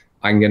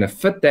 I'm going to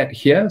fit that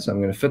here. So I'm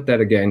going to fit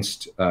that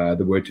against the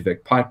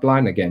Word2vec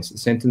pipeline, against the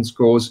sentence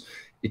scores.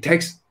 It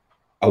takes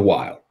a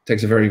while. It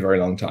takes a very, very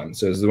long time.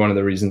 So this is one of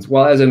the reasons,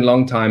 well, as in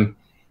long time,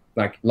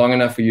 like long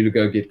enough for you to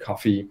go get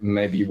coffee,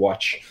 maybe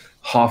watch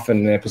half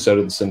an episode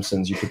of The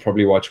Simpsons. You could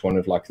probably watch one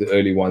of like the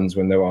early ones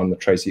when they were on the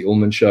Tracy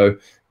Ullman show,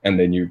 and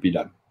then you'd be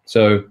done.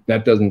 So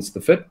that doesn't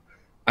the fit.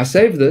 I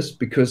save this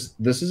because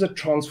this is a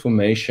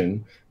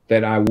transformation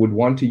that I would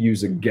want to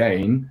use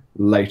again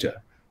later.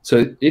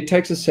 So it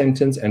takes a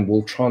sentence and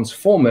will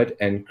transform it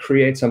and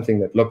create something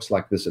that looks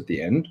like this at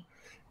the end.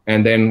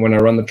 And then when I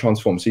run the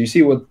transform, so you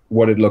see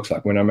what it looks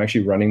like when I'm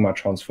actually running my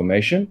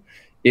transformation.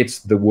 It's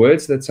the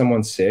words that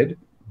someone said,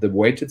 the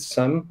weighted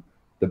sum,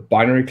 the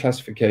binary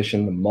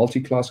classification, the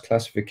multi-class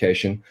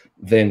classification,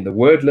 then the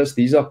word list.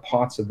 These are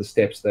parts of the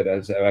steps that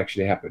have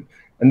actually happened.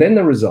 And then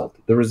the result.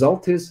 The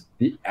result is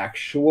the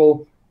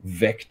actual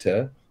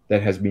vector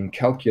that has been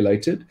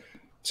calculated.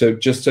 So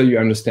just so you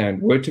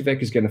understand, Word2vec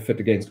is going to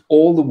fit against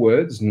all the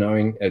words,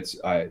 knowing it's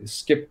a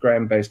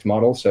skipgram-based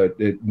model. So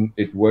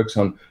it works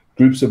on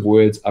groups of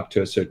words up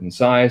to a certain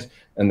size,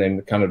 and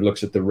then kind of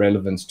looks at the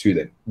relevance to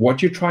them.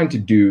 What you're trying to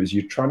do is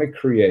you're trying to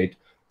create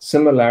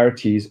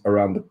similarities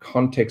around the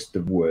context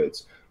of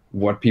words.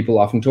 What people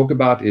often talk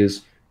about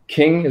is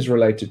king is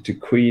related to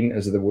queen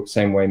as the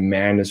same way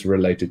man is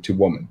related to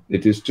woman. It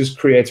just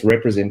creates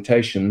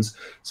representations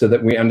so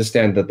that we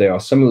understand that they are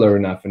similar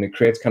enough, and it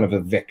creates kind of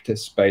a vector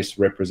space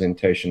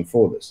representation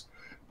for this.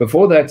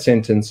 Before that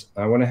sentence,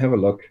 I want to have a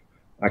look.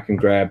 I can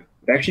grab,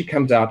 it actually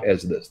comes out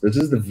as this. This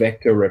is the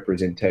vector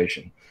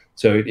representation.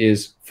 So it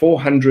is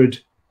 400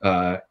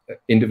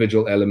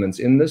 individual elements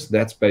in this.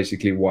 That's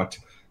basically what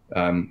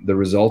the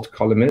result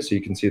column is. So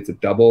you can see it's a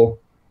double.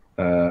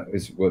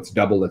 It's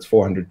double, that's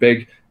 400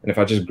 big. And if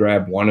I just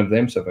grab one of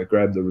them, so if I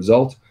grab the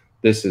result,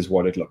 this is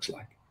what it looks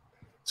like.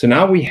 So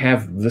now we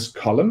have this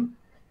column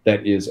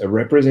that is a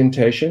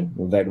representation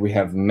that we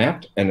have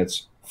mapped, and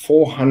it's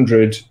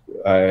 400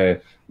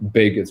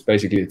 big. It's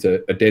basically, it's a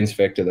dense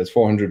vector that's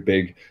 400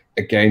 big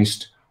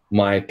against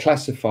my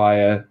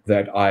classifier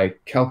that I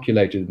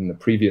calculated in the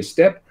previous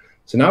step.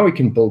 So now we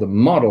can build a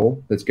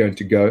model that's going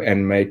to go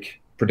and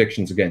make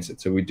predictions against it.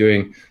 So we're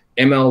doing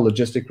ML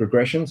logistic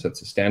regression. So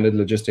it's a standard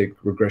logistic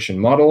regression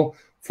model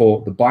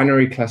for the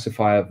binary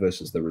classifier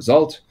versus the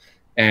result.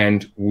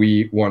 And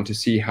we want to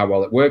see how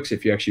well it works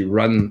if you actually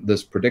run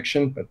this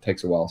prediction, but it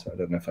takes a while, so I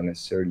don't know if I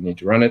necessarily need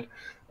to run it.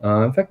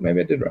 In fact, maybe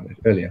I did run it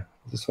earlier.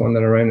 Is this one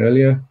that I ran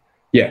earlier?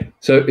 Yeah,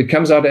 so it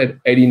comes out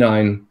at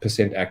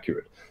 89%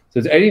 accurate. So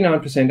it's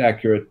 89%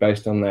 accurate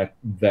based on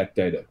that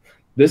data.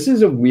 This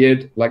is a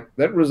weird, like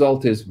that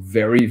result is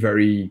very,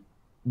 very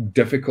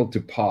difficult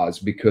to parse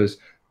because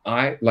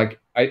I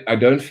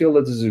don't feel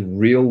that this is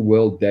real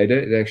world data.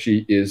 It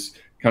actually is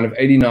kind of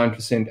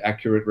 89%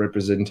 accurate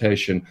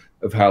representation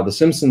of how the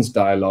Simpsons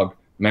dialogue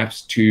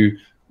maps to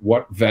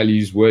what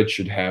values words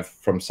should have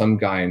from some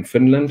guy in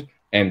Finland,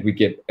 and we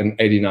get an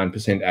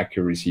 89%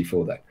 accuracy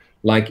for that.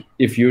 Like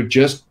if you're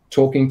just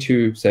talking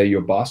to, say,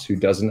 your boss who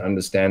doesn't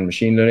understand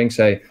machine learning,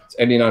 say it's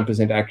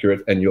 89%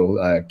 accurate, and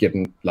you'll get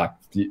like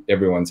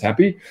everyone's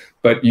happy.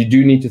 But you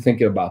do need to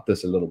think about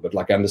this a little bit,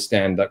 like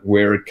understand that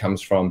where it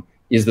comes from.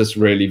 Is this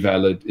really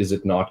valid? Is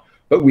it not?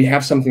 But we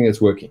have something that's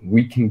working.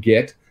 We can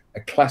get a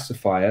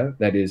classifier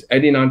that is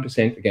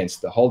 89%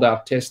 against the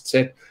holdout test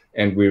set,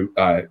 and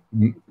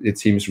it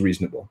seems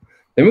reasonable.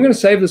 Then we're going to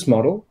save this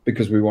model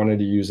because we wanted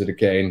to use it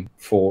again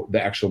for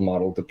the actual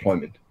model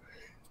deployment.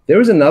 There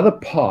is another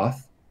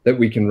path that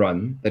we can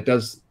run that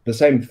does the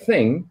same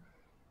thing.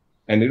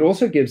 And it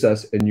also gives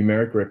us a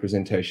numeric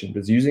representation, but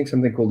it's using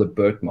something called a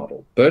BERT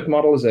model. BERT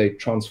model is a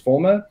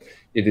transformer.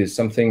 It is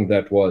something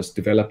that was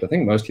developed, I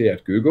think, mostly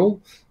at Google.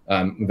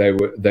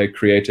 They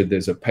created,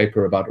 there's a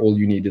paper about all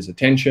you need is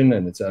attention,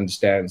 and it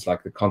understands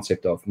like the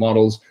concept of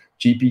models.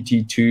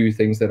 GPT-2,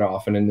 things that are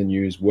often in the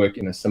news, work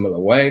in a similar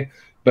way,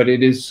 but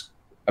it is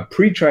a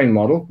pre-trained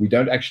model. We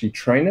don't actually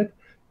train it.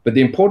 But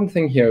the important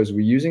thing here is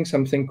we're using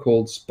something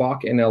called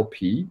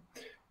SparkNLP,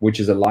 which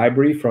is a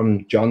library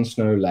from John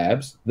Snow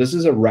Labs. This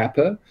is a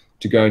wrapper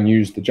to go and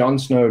use the John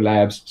Snow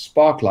Labs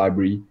Spark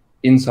library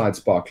inside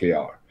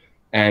Sparklyr.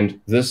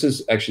 And this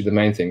is actually the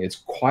main thing. It's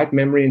quite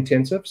memory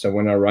intensive. So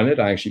when I run it,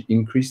 I actually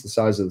increase the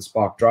size of the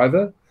Spark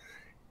driver.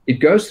 It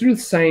goes through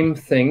the same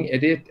thing.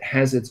 It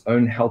has its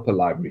own helper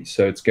library.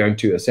 So it's going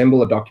to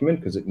assemble a document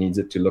because it needs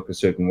it to look a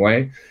certain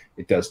way.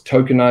 It does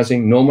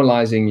tokenizing.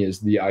 Normalizing is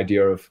the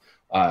idea of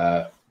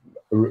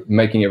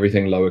making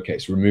everything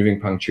lowercase,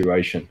 removing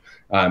punctuation,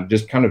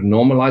 just kind of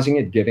normalizing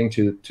it, getting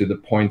to the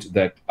point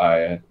that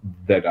I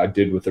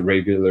did with the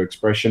regular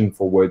expression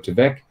for word to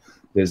vec.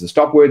 There's the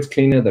stop words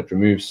cleaner that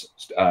removes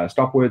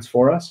stop words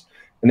for us.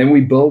 And then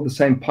we build the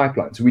same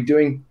pipeline. So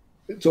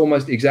it's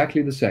almost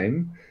exactly the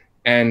same.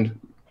 And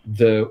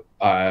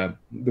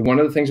one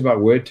of the things about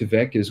word to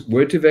vec is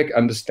word to vec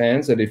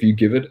understands that if you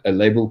give it a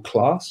labeled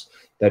class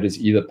that is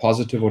either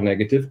positive or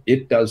negative,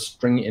 it does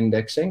string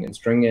indexing, and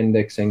string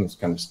indexing is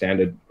kind of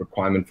standard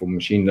requirement for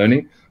machine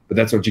learning, but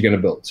that's what you're going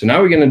to build. So now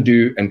we're going to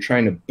do and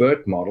train a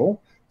BERT model.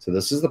 So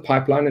this is the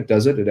pipeline. It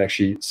does it. It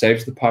actually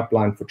saves the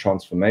pipeline for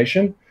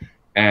transformation,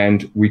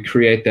 and we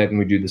create that and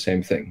we do the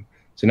same thing.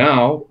 So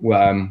now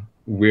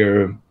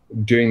we're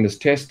doing this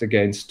test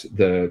against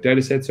the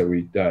data set. So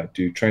we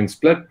do train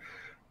split.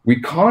 We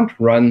can't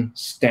run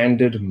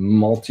standard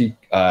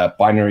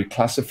multi-binary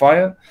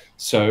classifier.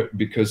 So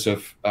because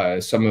of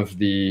some of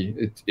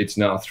it's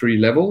now 3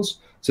 levels.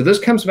 So this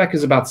comes back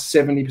as about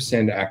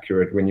 70%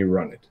 accurate when you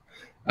run it.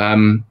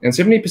 And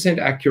 70%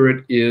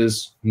 accurate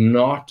is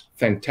not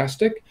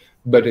fantastic,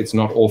 but it's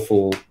not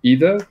awful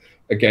either.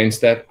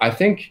 Against that, I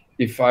think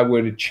if I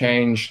were to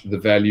change the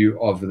value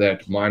of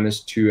that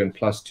 -2 and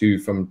 +2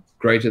 from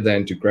greater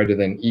than to greater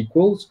than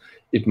equals,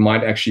 it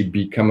might actually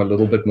become a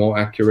little bit more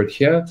accurate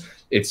here.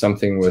 It's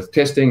something worth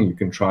testing. You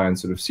can try and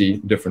sort of see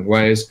different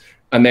ways.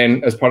 And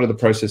then as part of the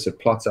process, it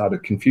plots out a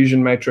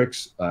confusion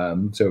matrix.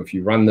 So if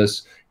you run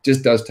this, it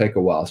just does take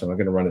a while. So I'm not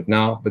going to run it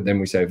now, but then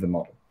we save the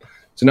model.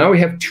 So now we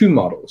have 2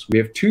 models. We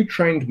have 2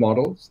 trained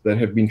models that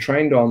have been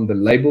trained on the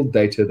labeled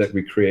data that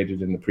we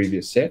created in the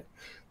previous set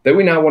that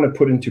we now want to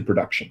put into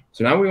production.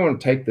 So now we want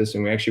to take this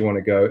and we actually want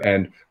to go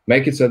and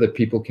make it so that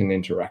people can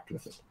interact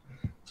with it.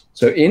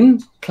 So in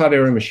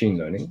Cloudera machine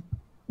learning,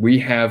 we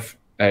have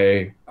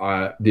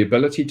the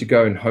ability to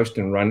go and host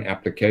and run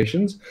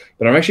applications,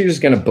 but I'm actually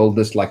just going to build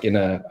this like in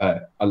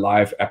a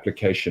live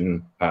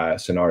application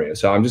scenario.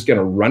 So I'm just going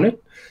to run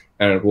it,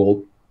 and it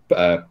will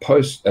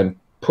post and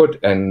put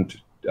and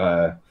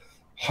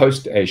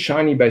host a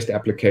Shiny-based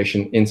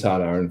application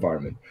inside our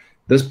environment.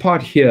 This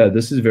part here,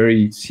 this is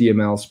very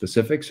CML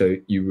specific, so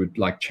you would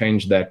like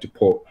change that to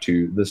port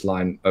to this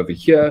line over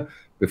here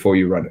before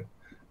you run it.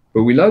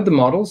 But we load the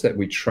models that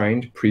we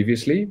trained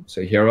previously.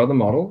 So here are the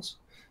models.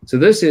 So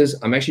this is,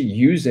 I'm actually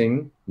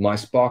using my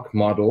Spark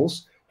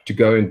models to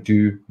go and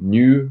do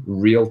new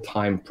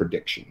real-time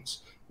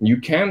predictions. You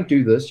can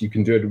do this. You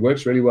can do it. It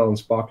works really well in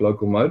Spark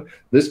local mode.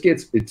 This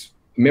gets, its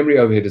memory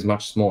overhead is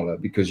much smaller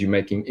because you're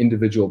making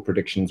individual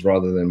predictions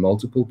rather than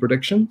multiple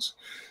predictions.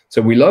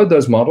 So we load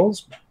those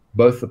models,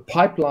 both the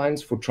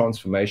pipelines for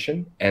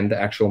transformation and the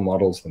actual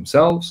models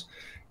themselves.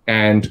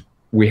 And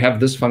we have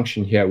this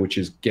function here, which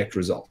is get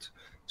result.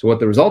 So what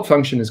the result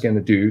function is going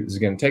to do is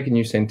going to take a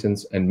new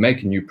sentence and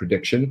make a new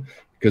prediction,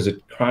 because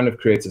it kind of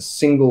creates a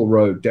single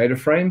row data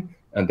frame,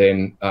 and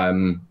then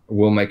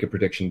we'll make a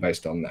prediction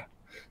based on that.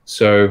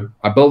 So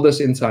I build this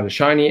inside a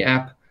Shiny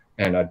app,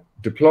 and I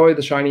deploy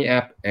the Shiny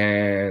app,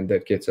 and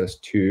that gets us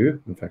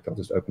to, in fact, I'll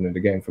just open it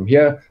again from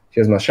here.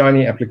 Here's my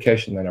Shiny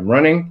application that I'm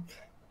running,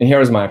 and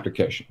here is my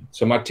application.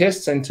 So my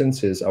test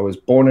sentence is, I was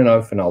born in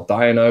Oaf and I'll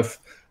die in Oaf,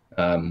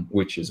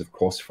 which is, of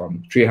course,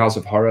 from Treehouse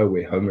of Horror,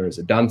 where Homer is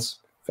a dunce.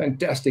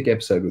 Fantastic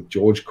episode with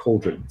George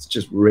Cauldron. It's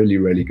just really,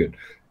 really good.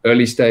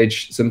 Early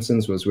stage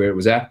Simpsons was where it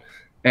was at,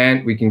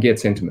 and we can get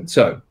sentiment.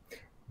 So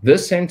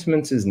this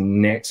sentence is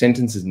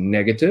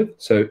negative.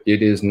 So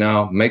it is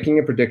now making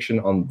a prediction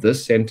on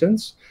this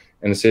sentence,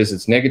 and it says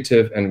it's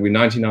negative, and we're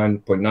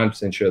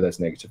 99.9% sure that's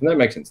negative. And that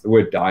makes sense. The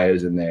word die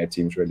is in there. It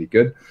seems really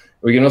good.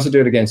 We can also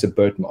do it against a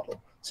BERT model.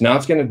 So now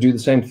it's going to do the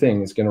same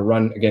thing. It's going to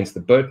run against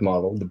the BERT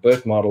model. The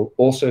BERT model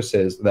also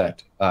says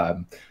that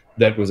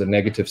that was a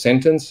negative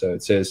sentence. So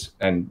it says,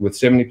 and with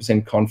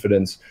 70%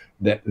 confidence,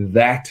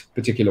 that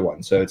particular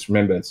one. So it's,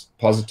 remember, it's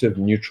positive,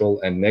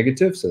 neutral, and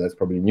negative. So that's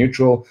probably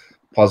neutral,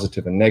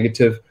 positive, and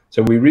negative.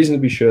 So we're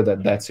reasonably sure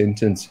that that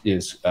sentence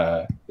is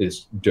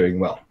doing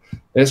well.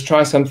 Let's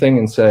try something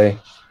and say,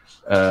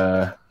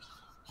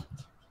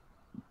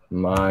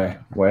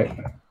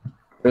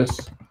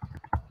 this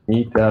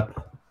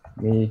Meetup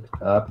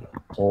Meetup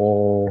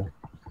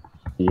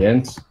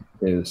audience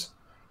is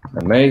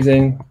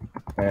amazing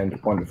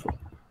and wonderful.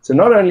 So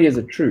not only is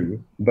it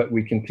true, but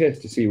we can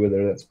test to see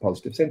whether that's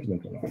positive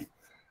sentiment or not.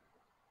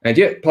 And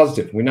yeah,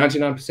 positive. We're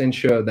 99%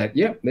 sure that,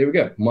 yeah, there we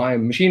go. My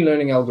machine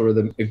learning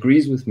algorithm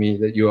agrees with me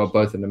that you are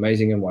both an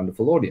amazing and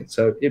wonderful audience.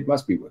 So it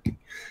must be working.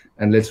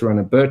 And let's run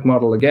a BERT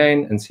model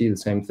again and see the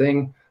same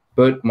thing.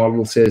 BERT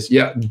model says,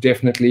 yeah,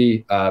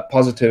 definitely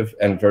positive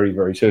and very,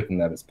 very certain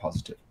that it's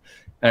positive.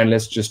 And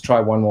let's just try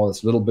one more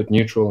that's a little bit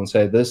neutral and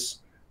say this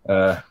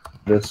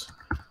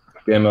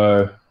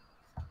demo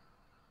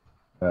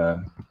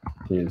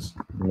is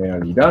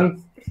nearly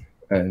done.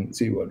 And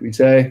see what we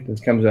say. This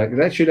comes back.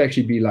 That should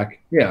actually be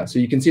like, yeah. So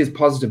you can see it's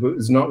positive, but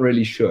it's not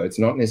really sure. It's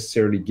not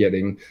necessarily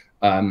getting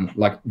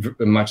like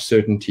much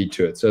certainty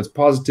to it. So it's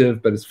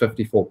positive, but it's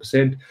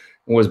 54%.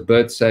 What does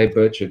BERT say?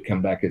 BERT should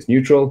come back as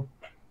neutral.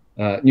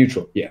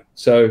 Neutral, yeah.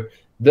 So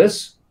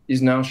this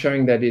is now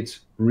showing that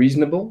it's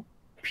reasonable.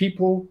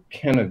 People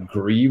can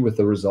agree with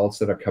the results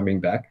that are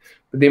coming back.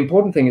 But the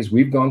important thing is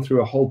we've gone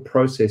through a whole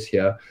process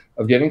here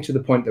of getting to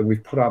the point that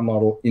we've put our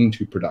model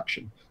into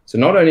production. So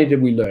not only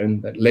did we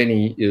learn that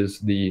Lenny is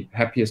the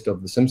happiest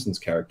of the Simpsons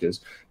characters,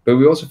 but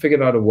we also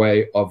figured out a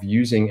way of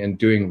using and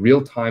doing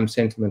real-time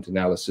sentiment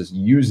analysis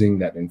using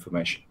that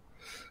information.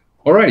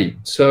 Alrighty,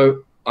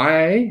 so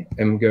I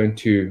am going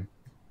to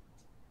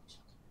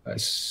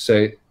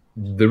say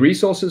the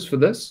resources for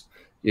this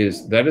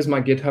that is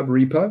my GitHub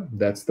repo.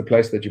 That's the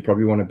place that you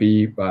probably want to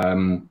be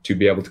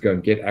able to go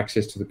and get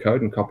access to the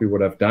code and copy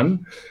what I've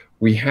done.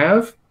 We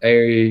have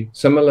a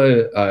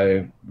similar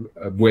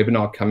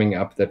webinar coming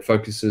up that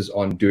focuses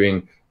on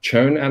doing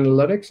churn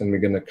analytics, and we're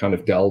going to kind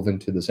of delve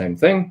into the same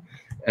thing.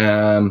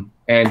 And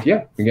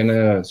yeah, we're going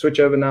to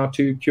switch over now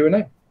to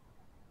Q&A.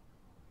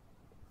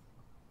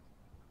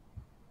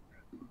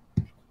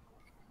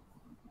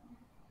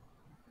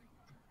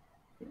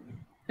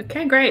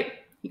 Okay, great.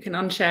 You can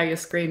unshare your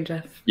screen,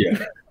 Jeff. Yeah.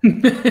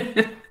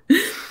 I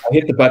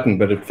hit the button,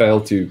 but it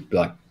failed to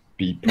like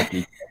be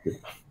properly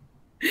connected.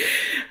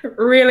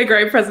 Really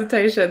great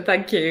presentation.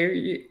 Thank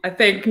you. I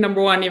think,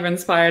 number one, you've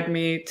inspired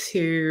me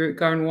to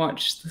go and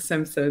watch The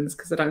Simpsons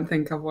because I don't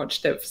think I've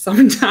watched it for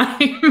some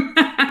time.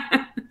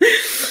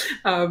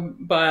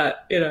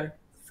 But, you know,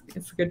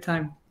 it's a good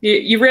time.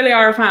 You really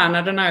are a fan.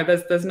 I don't know.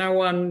 There's no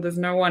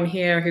one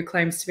here who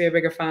claims to be a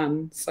bigger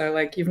fan. So,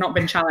 like, you've not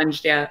been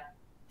challenged yet.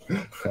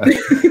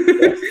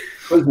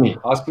 With me,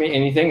 ask me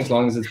anything as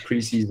long as it's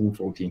pre-season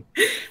 14.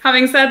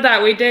 Having said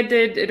that, we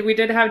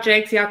did have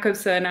Jakes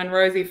Jacobson and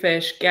Rosie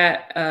Fish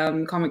get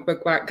comic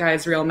book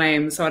guy's real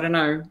name, so I don't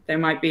know. They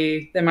might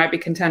be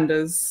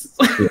contenders.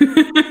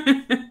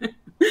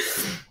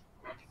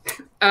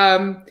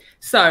 Yeah.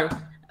 So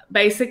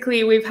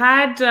basically, we've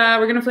had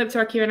we're going to flip to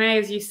our Q&A,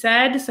 as you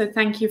said. So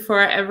thank you for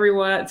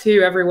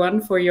everyone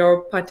for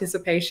your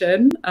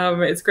participation.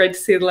 It's great to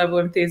see the level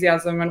of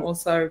enthusiasm and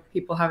also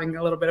people having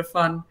a little bit of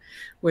fun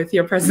with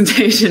your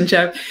presentation,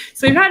 Jeff.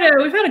 So we've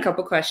had a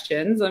couple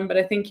questions, but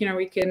I think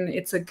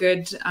it's a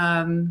good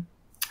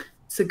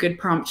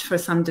prompt for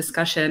some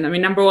discussion. I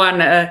mean, number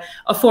one,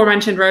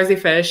 aforementioned Rosie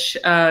Fish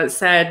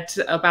said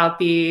about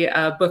the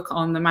book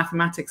on the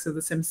mathematics of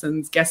The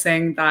Simpsons,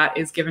 guessing that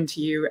is given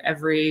to you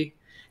every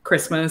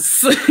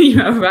Christmas.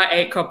 About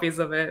 8 copies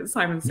of it.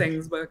 Simon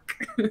Singh's book.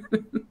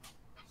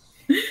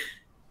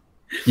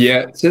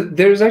 Yeah, so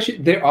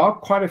there are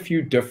quite a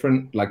few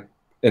different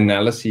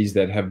analyses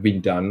that have been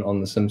done on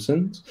The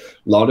Simpsons.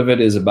 A lot of it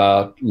is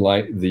about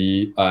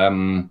the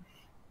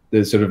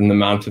sort of an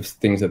amount of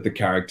things that the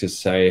characters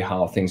say,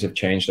 how things have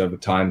changed over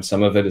time.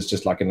 Some of it is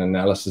just like an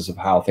analysis of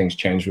how things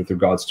change with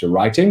regards to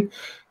writing.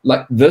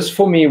 Like this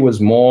for me was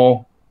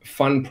more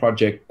fun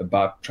project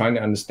about trying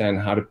to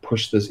understand how to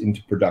push this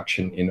into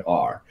production in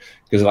R,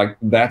 because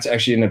that's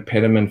actually an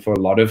impediment for a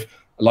lot of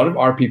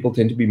R people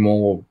tend to be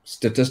more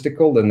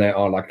statistical than they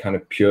are kind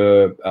of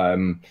pure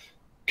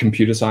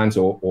computer science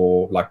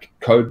or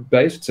code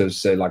based. So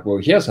say well,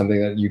 here's something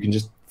that you can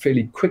just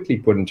fairly quickly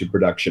put into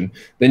production,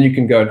 then you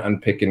can go and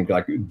unpick and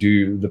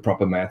do the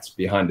proper maths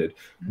behind it.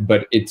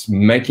 But it's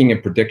making a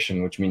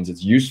prediction, which means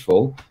it's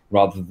useful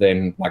rather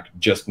than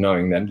just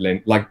knowing that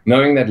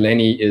knowing that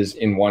Lenny is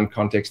in one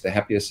context the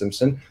happiest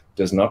Simpson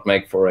does not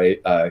make for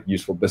a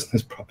useful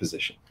business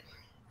proposition.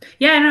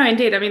 Yeah, no,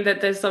 indeed. I mean,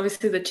 that there's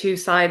obviously the two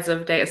sides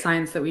of data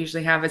science that we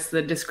usually have. It's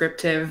the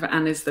descriptive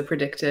and it's the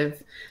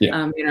predictive.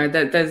 Yeah.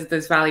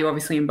 There's value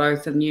obviously in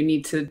both, and you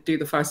need to do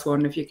the first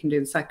one if you can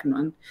do the second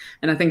one.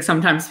 And I think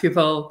sometimes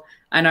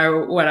I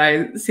know when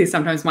I see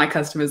sometimes my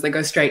customers, they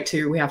go straight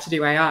to, we have to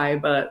do AI,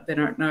 but they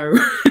don't know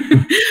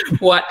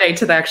what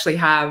data they actually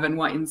have and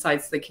what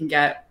insights they can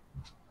get,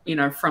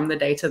 from the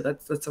data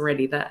that's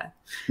already there.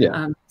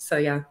 Yeah. So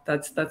yeah,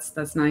 that's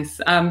nice.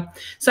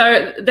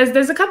 So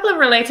there's a couple of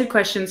related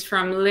questions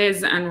from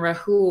Liz and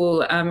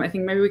Rahul. I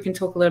think maybe we can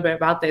talk a little bit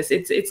about this.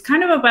 It's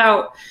kind of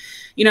about,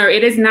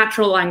 it is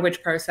natural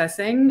language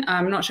processing.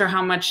 I'm not sure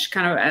how much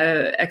kind of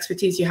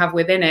expertise you have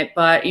within it,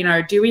 but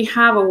do we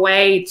have a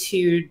way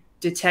to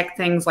detect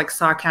things like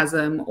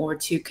sarcasm or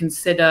to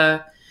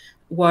consider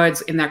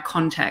words in their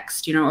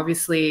context. You know,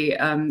 obviously,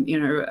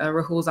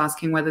 Rahul's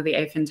asking whether the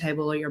AFIN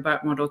table or your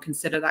BERT model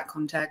consider that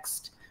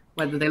context,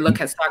 whether they look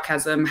at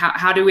sarcasm.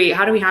 How do we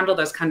handle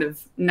those kind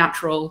of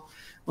natural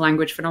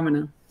language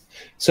phenomena?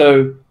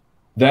 So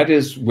that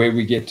is where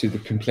we get to the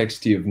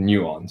complexity of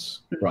nuance,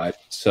 right?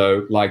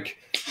 So like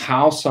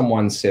how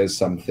someone says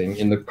something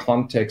in the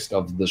context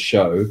of the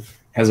show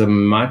has a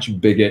much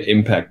bigger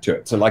impact to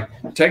it. So like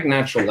take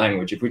natural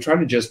language. If we try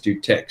to just do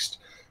text,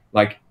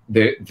 like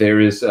there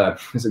is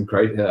there's a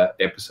great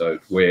episode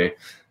where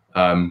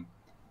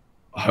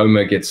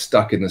Homer gets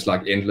stuck in this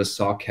like endless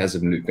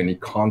sarcasm loop and he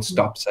can't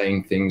stop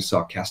saying things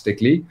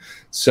sarcastically.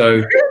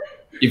 So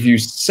if you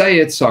say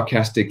it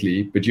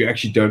sarcastically, but you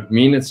actually don't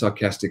mean it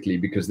sarcastically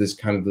because there's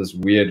kind of this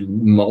weird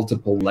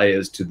multiple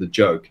layers to the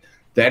joke,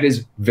 that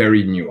is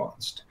very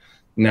nuanced.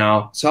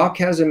 Now,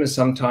 sarcasm is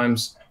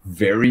sometimes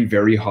very,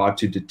 very hard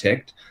to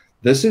detect.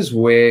 This is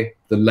where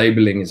the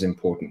labeling is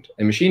important.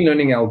 A machine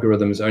learning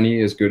algorithm is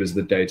only as good as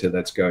the data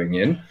that's going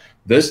in.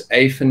 This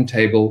AFIN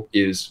table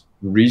is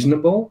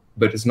reasonable,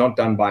 but it's not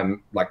done by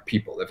like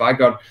people. If I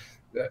got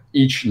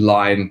each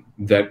line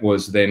that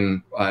was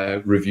then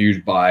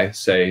reviewed by,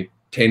 say,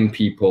 10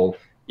 people,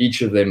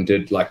 each of them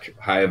did like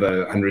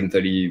however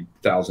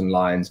 130,000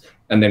 lines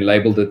and then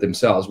labeled it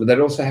themselves, but they'd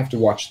also have to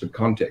watch the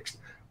context.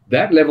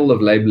 That level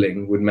of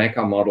labeling would make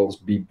our models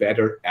be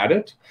better at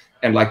it.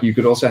 And like you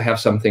could also have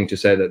something to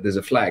say that there's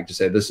a flag to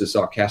say this is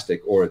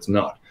sarcastic or it's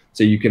not.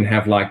 So you can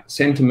have like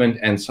sentiment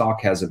and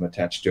sarcasm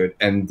attached to it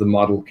and the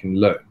model can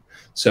learn.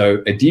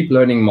 So a deep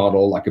learning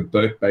model, like a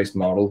BERT-based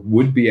model,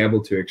 would be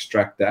able to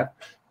extract that,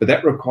 but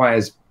that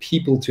requires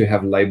people to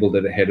have labeled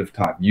it ahead of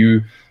time.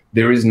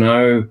 There is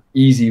no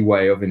easy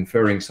way of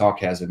inferring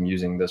sarcasm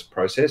using this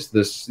process.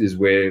 This is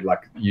where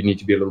like you need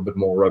to be a little bit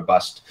more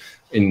robust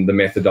in the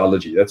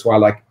methodology. That's why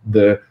like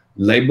the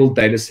labeled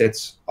data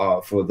sets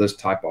for this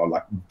type are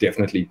like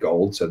definitely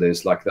gold. So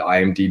there's like the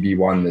IMDb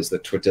one, there's the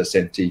Twitter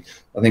Senti,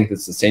 I think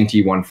that's the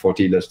Senti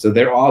 140 list. So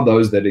there are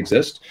those that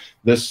exist.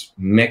 This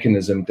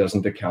mechanism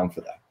doesn't account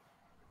for that.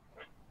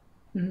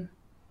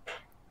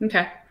 Mm-hmm.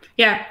 Okay.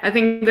 Yeah, I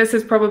think this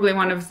is probably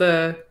one of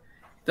the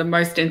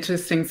most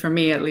interesting, for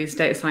me at least,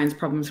 data science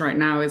problems right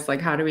now is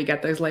like, how do we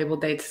get those labeled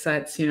data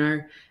sets? You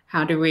know,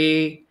 how do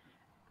we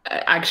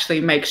actually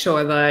make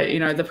sure that, you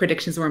know, the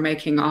predictions we're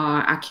making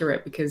are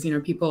accurate? Because, you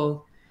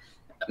know,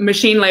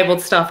 machine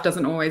labeled stuff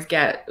doesn't always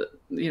get,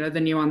 you know,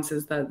 the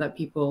nuances that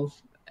people,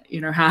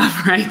 you know,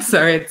 have, right?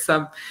 So it's,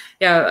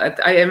 yeah,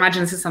 I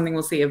imagine this is something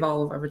we'll see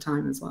evolve over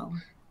time as well.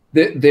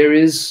 There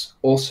is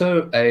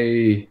also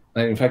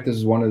in fact, this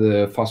is one of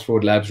the Fast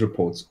Forward Labs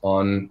reports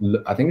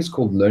on, I think it's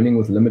called Learning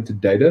with Limited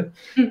Data.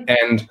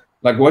 And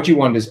like what you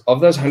want is,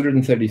 of those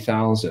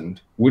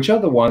 130,000, which are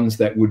the ones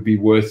that would be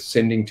worth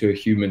sending to a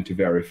human to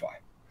verify?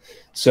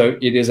 So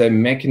it is a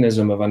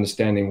mechanism of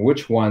understanding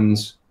which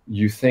ones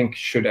you think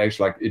should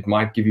actually, like it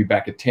might give you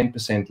back a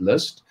 10%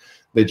 list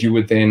that you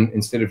would then,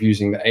 instead of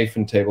using the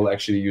AFIN table,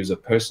 actually use a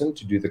person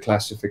to do the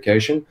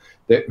classification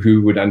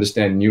who would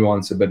understand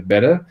nuance a bit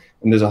better.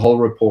 And there's a whole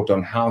report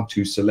on how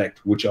to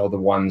select which are the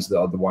ones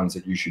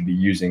that you should be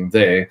using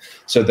there,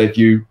 so that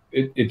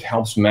it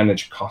helps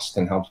manage cost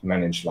and helps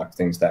manage like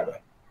things that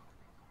way.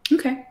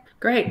 Okay,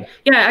 great.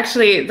 Yeah,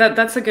 actually,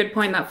 that's a good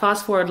point. That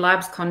Fast Forward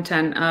Labs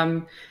content,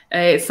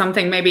 it's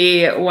something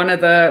maybe one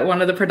of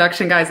the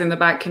production guys in the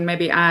back can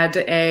maybe add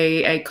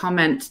a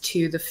comment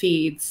to the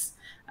feeds,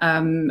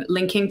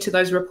 linking to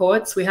those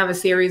reports. We have a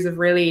series of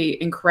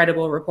really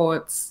incredible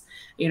reports,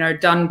 you know,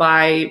 done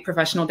by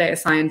professional data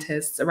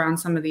scientists around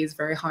some of these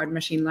very hard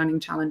machine learning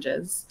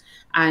challenges.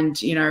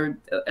 And, you know,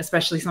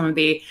 especially some of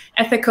the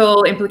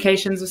ethical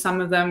implications of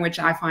some of them, which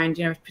I find,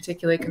 you know,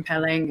 particularly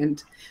compelling,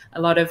 and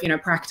a lot of, you know,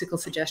 practical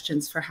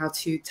suggestions for how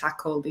to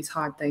tackle these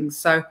hard things.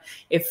 So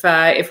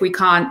if we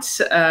can't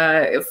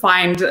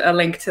find a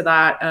link to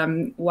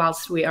that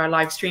whilst we are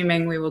live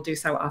streaming, we will do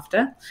so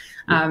after.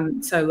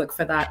 So look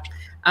for that.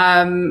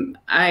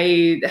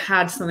 I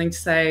had something to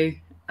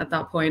say at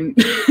that point,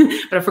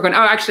 but I've forgotten.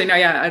 Oh, actually, no,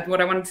 yeah.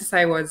 What I wanted to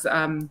say was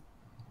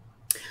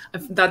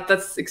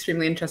that's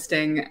extremely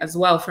interesting as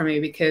well for me,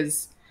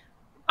 because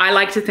I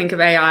like to think of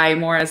AI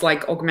more as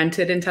like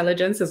augmented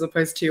intelligence as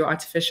opposed to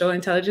artificial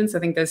intelligence. I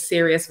think there's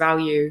serious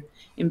value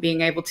in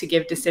being able to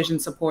give decision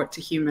support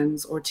to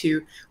humans, or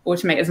to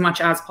automate as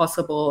much as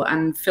possible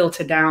and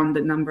filter down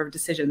the number of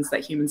decisions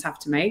that humans have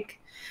to make.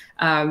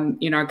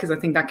 You know, because I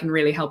think that can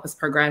really help us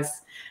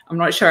progress. I'm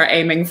not sure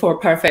aiming for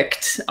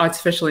perfect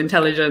artificial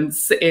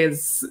intelligence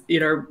is, you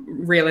know,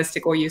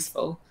 realistic or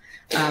useful.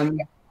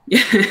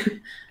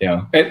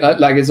 Yeah,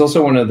 like it's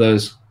also one of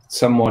those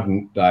somewhat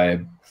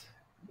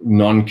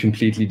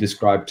non-completely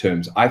described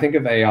terms. I think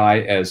of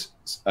AI as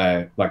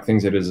like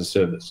things that is a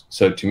service.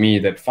 So to me,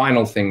 that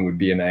final thing would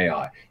be an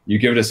AI. You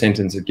give it a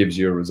sentence, it gives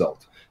you a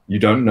result. You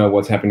don't know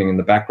what's happening in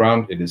the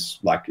background. It is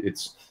like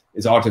it's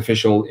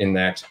artificial in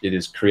that it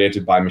is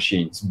created by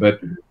machines, but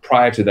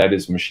prior to that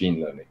is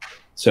machine learning.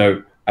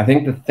 So I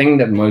think the thing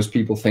that most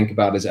people think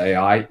about as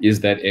AI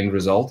is that end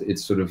result.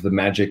 It's sort of the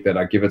magic that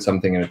I give it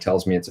something and it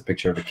tells me it's a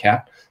picture of a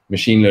cat.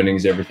 Machine learning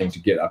is everything to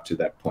get up to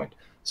that point.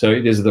 So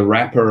it is the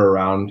wrapper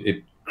around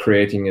it,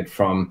 creating it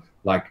from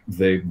like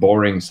the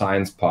boring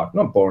science part,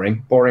 not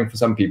boring for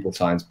some people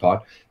science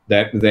part,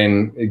 that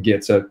then it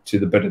gets up to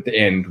the bit at the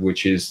end,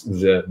 which is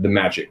the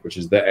magic, which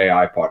is the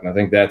AI part. And I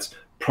think that's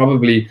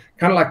probably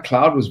kind of like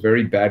cloud was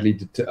very badly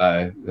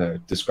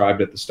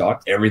described at the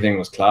start. Everything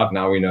was cloud.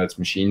 Now we know it's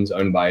machines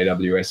owned by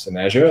AWS and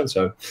Azure.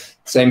 So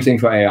same thing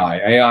for AI.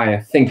 AI, I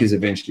think, is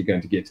eventually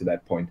going to get to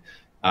that point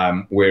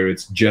where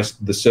it's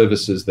just the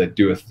services that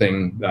do a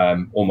thing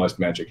almost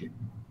magically.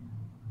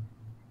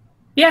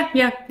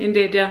 Yeah,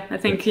 indeed. Yeah, I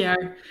think,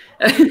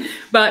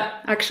 but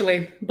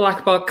actually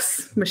black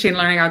box machine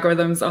learning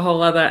algorithms, a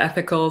whole other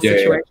ethical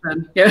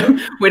situation. Yeah.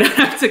 We don't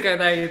have to go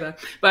there either.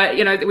 But,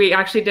 we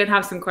actually did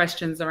have some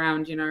questions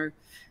around,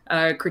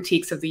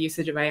 critiques of the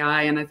usage of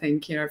AI. And I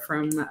think,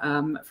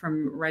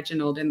 from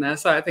Reginald in there.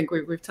 So I think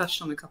we've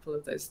touched on a couple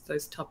of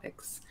those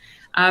topics.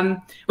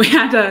 We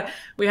had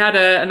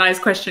a nice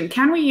question.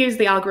 Can we use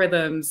the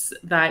algorithms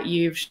that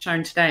you've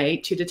shown today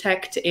to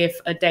detect if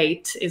a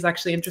date is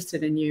actually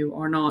interested in you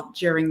or not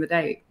during the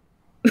date?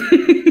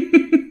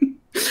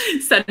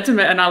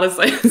 Sentiment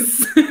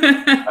analysis.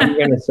 I'm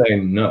going to say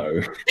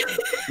no.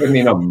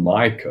 Certainly not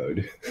my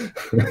code.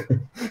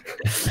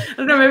 I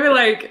don't know, maybe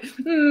like,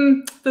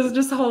 there's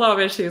just a whole lot of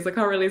issues. I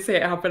can't really see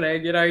it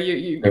happening.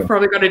 You've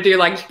probably got to do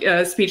like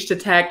speech to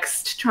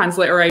text,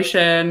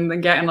 transliteration,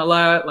 and get an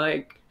alert.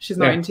 Like, she's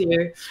not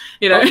into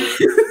you,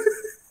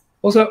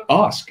 Also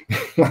ask.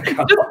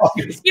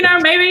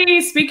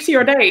 Maybe speak to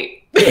your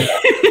date.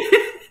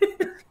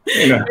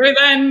 Maybe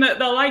then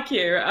they'll like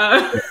you.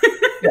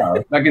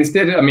 Like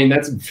instead, I mean,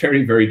 that's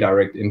very, very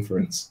direct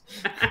inference.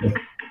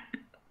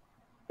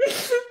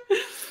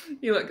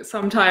 Look,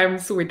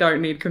 sometimes we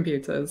don't need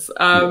computers.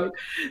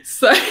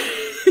 So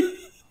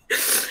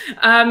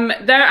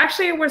there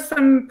actually were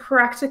some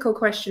practical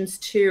questions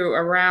too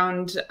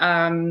around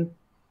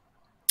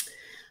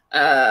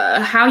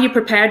how you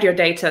prepared your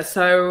data.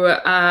 So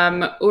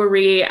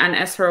Uri and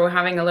Esra were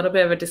having a little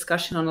bit of a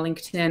discussion on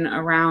LinkedIn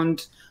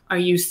around, are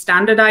you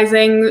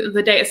standardizing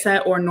the data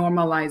set or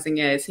normalizing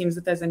it? It seems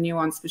that there's a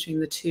nuance between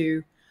the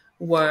two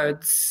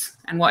words,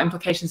 and what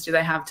implications do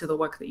they have to the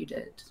work that you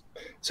did?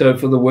 So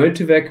for the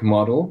word-to-vec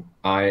model,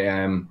 I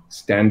am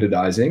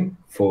standardizing.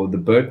 For the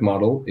BERT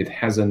model, it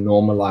has a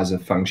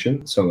normalizer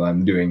function, so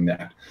I'm doing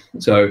that.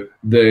 So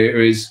there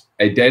is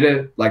a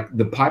data, like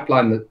the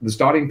pipeline, the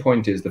starting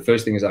point is, the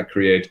first thing is I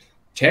create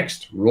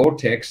text, raw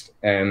text,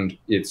 and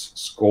its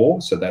score.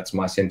 So that's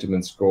my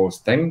sentiment scores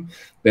thing.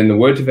 Then the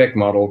word-to-vec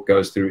model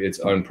goes through its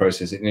own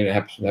process, and it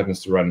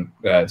happens to run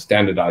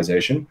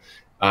standardization.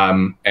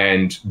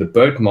 And the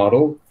BERT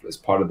model, as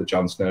part of the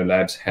John Snow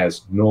Labs,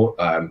 has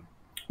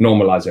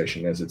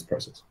normalization as its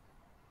process.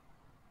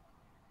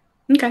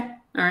 Okay.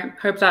 All right.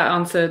 Hope that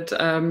answered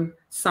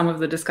some of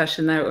the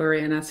discussion there,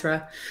 Uri and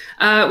Esra.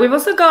 We've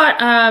also got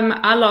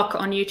Alok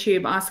on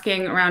YouTube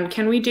asking around,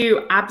 can we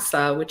do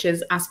ABSA, which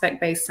is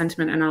aspect-based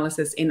sentiment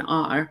analysis in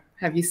R?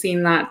 Have you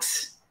seen that?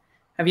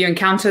 Have you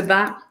encountered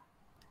that?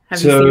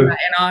 Have you seen that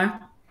in R?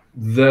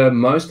 The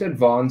most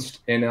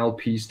advanced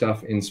NLP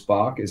stuff in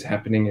Spark is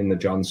happening in the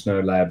John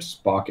Snow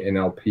Labs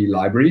SparkNLP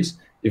libraries.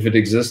 If it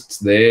exists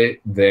there,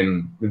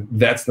 then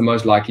that's the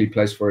most likely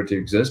place for it to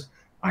exist.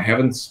 I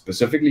haven't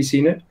specifically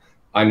seen it.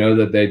 I know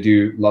that they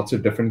do lots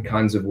of different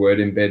kinds of word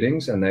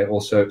embeddings, and they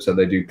also, so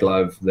they do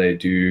GLOVE, they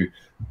do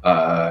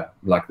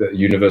like the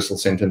universal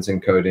sentence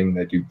encoding,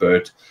 they do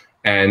BERT,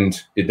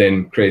 and it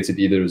then creates it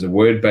either as a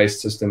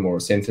word-based system or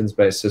a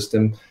sentence-based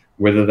system.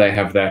 Whether they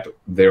have that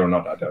there or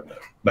not, I don't know.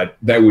 But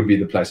that would be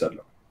the place I'd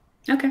look.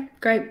 Okay,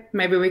 great.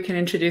 Maybe we can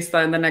introduce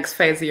that in the next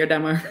phase of your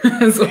demo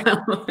as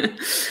well.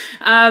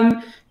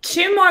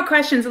 Two more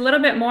questions, a little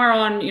bit more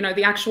on,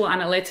 the actual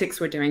analytics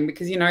we're doing,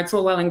 because, it's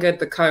all well and good,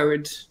 the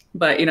code,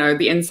 but,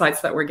 the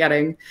insights that we're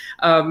getting,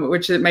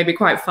 which may be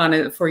quite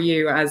fun for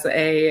you as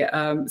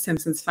a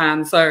Simpsons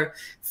fan. So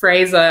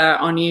Fraser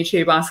on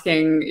YouTube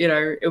asking,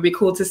 it would be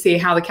cool to see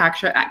how the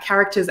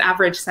characters'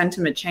 average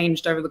sentiment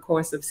changed over the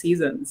course of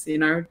seasons.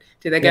 Do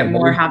they get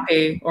more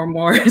happy or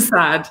more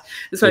sad?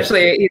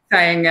 Especially he's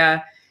saying,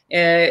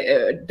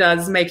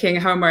 does making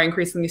Homer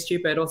increasingly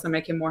stupid also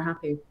make him more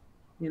happy?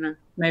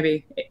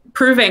 Maybe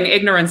proving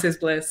ignorance is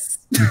bliss.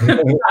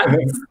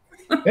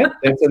 Yeah,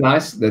 that's a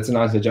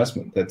nice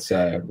adjustment. That's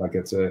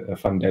it's a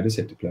fun data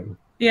set to play with.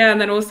 Yeah, and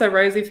then also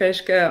Rosie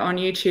Fishka on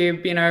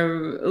YouTube,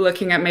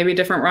 looking at maybe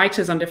different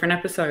writers on different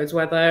episodes,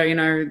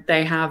 whether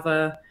they have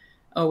a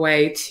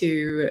way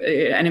to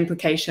an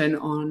implication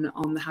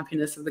on the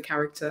happiness of the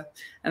character,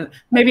 and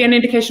maybe an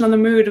indication on the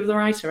mood of the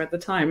writer at the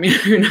time.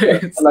 Who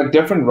knows? Like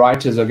different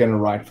writers are going to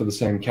write for the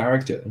same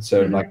character,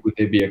 so like would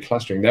there be a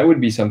clustering? That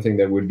would be something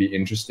that would be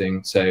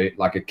interesting, say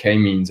like a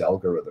k-means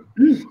algorithm.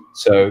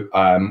 So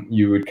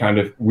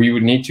we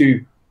would need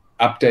to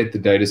update the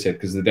data set,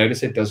 because the data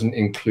set doesn't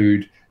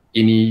include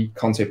any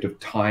concept of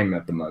time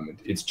at the moment.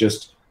 It's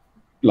just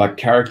like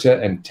character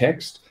and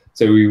text.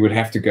 So we would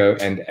have to go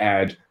and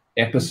add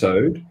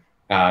episode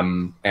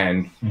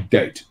and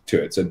date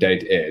to it, so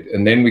date aired.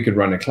 And then we could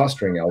run a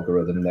clustering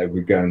algorithm that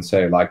would go and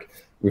say, like,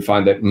 we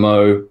find that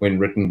Mo, when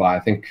written by, I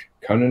think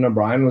Conan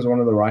O'Brien was one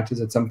of the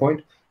writers at some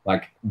point,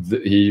 like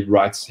he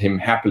writes him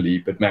happily,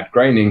 but Matt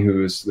Groening,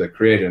 who is the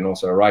creator and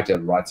also a writer,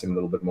 writes him a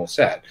little bit more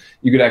sad.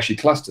 You could actually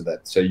cluster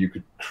that. So you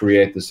could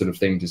create this sort of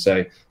thing to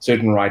say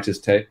certain writers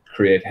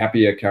create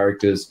happier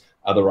characters,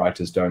 other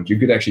writers don't. You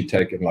could actually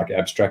take and like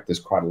abstract this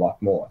quite a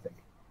lot more, I think.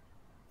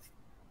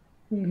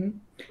 Mm-hmm.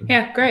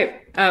 Yeah, great.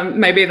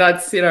 Maybe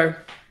that's, you know,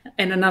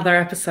 in another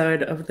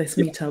episode of this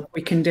meetup,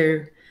 we can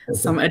do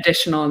some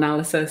additional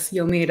analysis.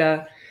 You'll need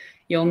a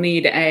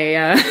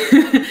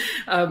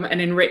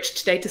an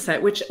enriched data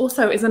set, which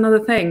also is another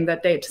thing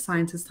that data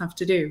scientists have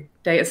to do.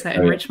 Data set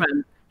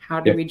enrichment.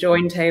 How do we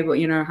join table?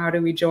 You know, how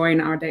do we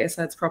join our data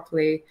sets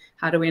properly?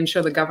 How do we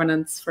ensure the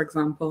governance, for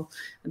example?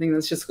 I think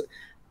that's just,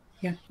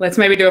 yeah. Let's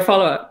maybe do a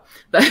follow-up.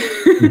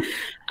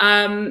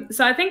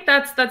 So I think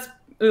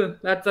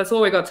that's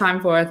all we got time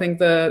for. I think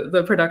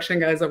the production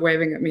guys are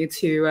waving at me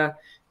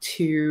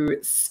to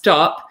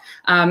stop.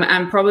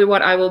 And probably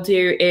what I will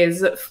do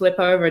is flip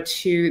over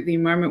to the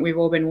moment we've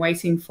all been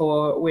waiting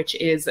for, which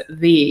is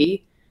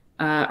the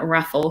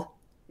raffle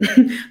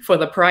for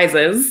the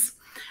prizes.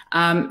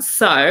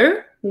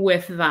 So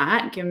with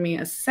that, give me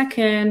a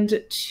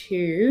second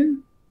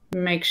to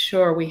make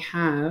sure we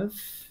have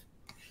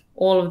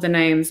all of the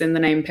names in the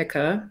name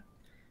picker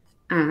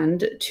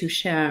and to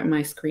share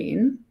my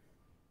screen.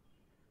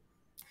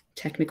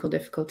 Technical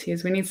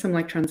difficulties. We need some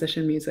like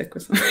transition music or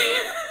something.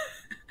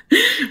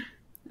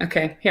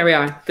 Okay, here we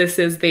are. This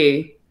is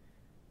the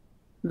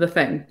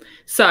thing.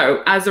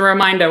 So as a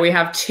reminder, we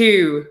have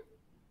 2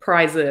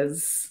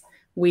 prizes.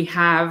 We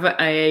have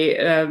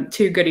a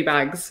 2 goodie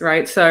bags,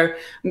 right? So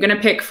I'm going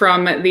to pick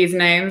from these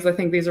names. I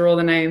think these are all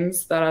the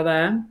names that are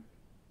there.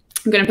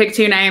 I'm going to pick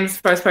 2 names.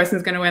 First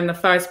person's going to win the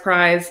first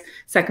prize.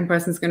 Second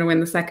person's going to win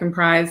the second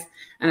prize.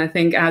 And I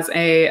think as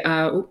a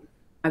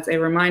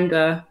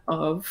reminder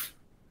of,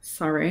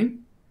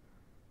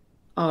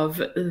 of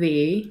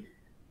the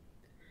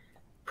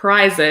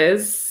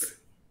prizes,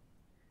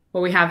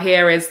 what we have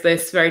here is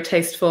this very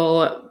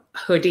tasteful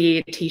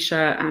hoodie,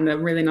 t-shirt, and a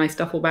really nice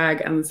duffel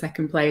bag. And the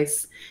second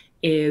place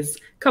is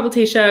a couple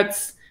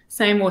t-shirts,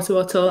 same water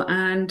bottle,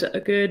 and a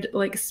good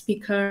like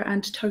speaker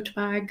and tote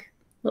bag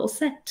little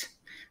set.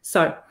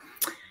 So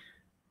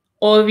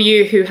all of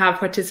you who have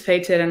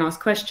participated and asked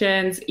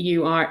questions,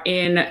 you are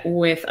in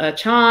with a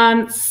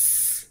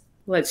chance.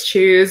 Let's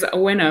choose a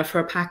winner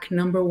for pack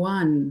number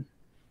 1.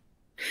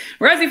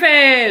 Rosie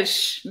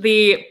Fish,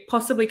 the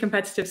possibly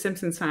competitive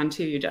Simpsons fan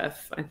too,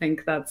 Jeff. I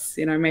think that's,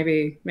 you know,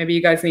 maybe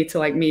you guys need to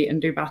like meet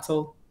and do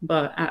battle,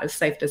 but at a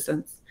safe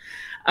distance.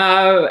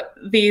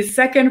 The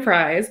second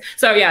prize.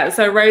 So yeah,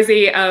 so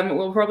Rosie,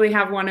 we'll probably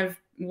have one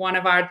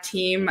of our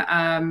team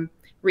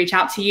reach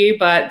out to you,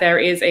 but there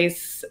is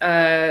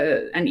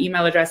an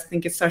email address. I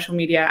think it's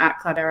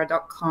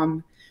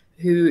socialmedia@cloudera.com.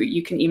 who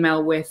you can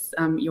email with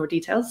your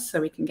details so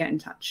we can get in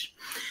touch.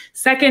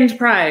 Second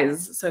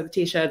prize, so the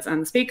t-shirts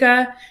and the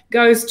speaker,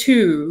 goes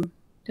to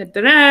Dave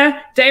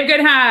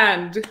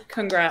Goodhand.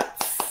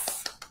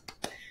 Congrats.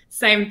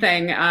 Same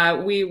thing.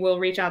 We will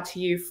reach out to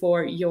you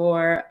for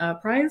your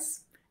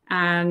prize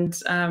and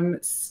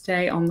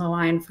stay on the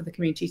line for the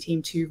community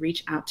team to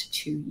reach out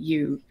to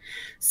you.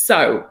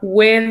 So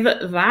with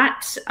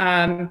that,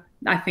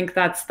 I think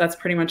that's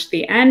pretty much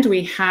the end.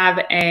 We have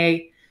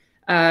a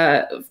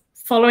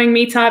following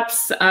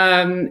meetups.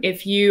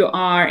 If you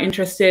are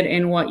interested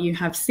in what you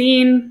have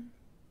seen,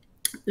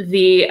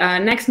 the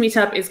next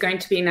meetup is going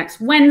to be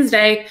next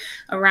Wednesday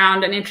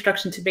around an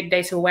introduction to big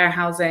data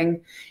warehousing.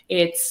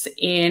 It's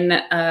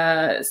in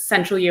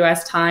Central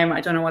US time.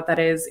 I don't know what that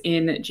is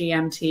in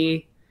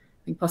GMT,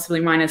 I think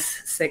possibly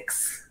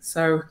 -6.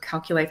 So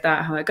calculate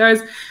that, how it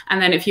goes. And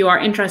then if you are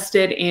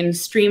interested in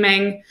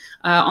streaming,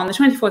 on the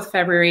 24th of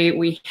February,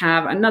 we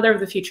have another of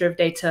the Future of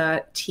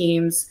Data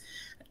teams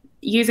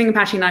using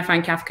Apache NiFi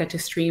and Kafka to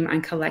stream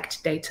and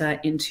collect data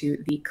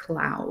into the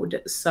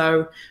cloud.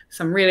 So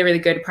some really, really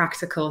good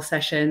practical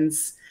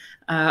sessions.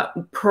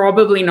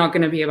 Probably not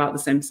going to be about The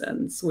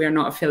Simpsons. We are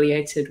not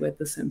affiliated with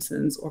The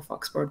Simpsons or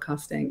Fox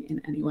Broadcasting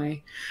in any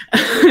way.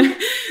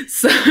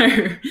 So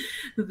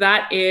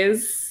that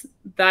is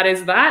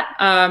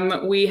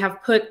that. We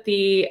have put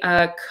the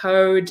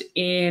code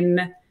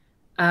in.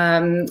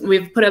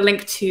 We've put a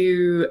link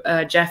to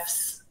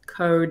Jeff's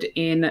code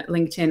in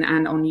LinkedIn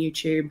and on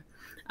YouTube.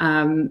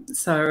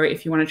 So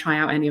if you want to try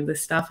out any of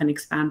this stuff and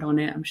expand on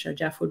it, I'm sure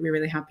Jeff would be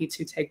really happy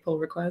to take pull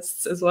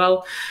requests as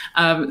well.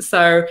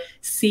 So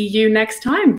see you next time.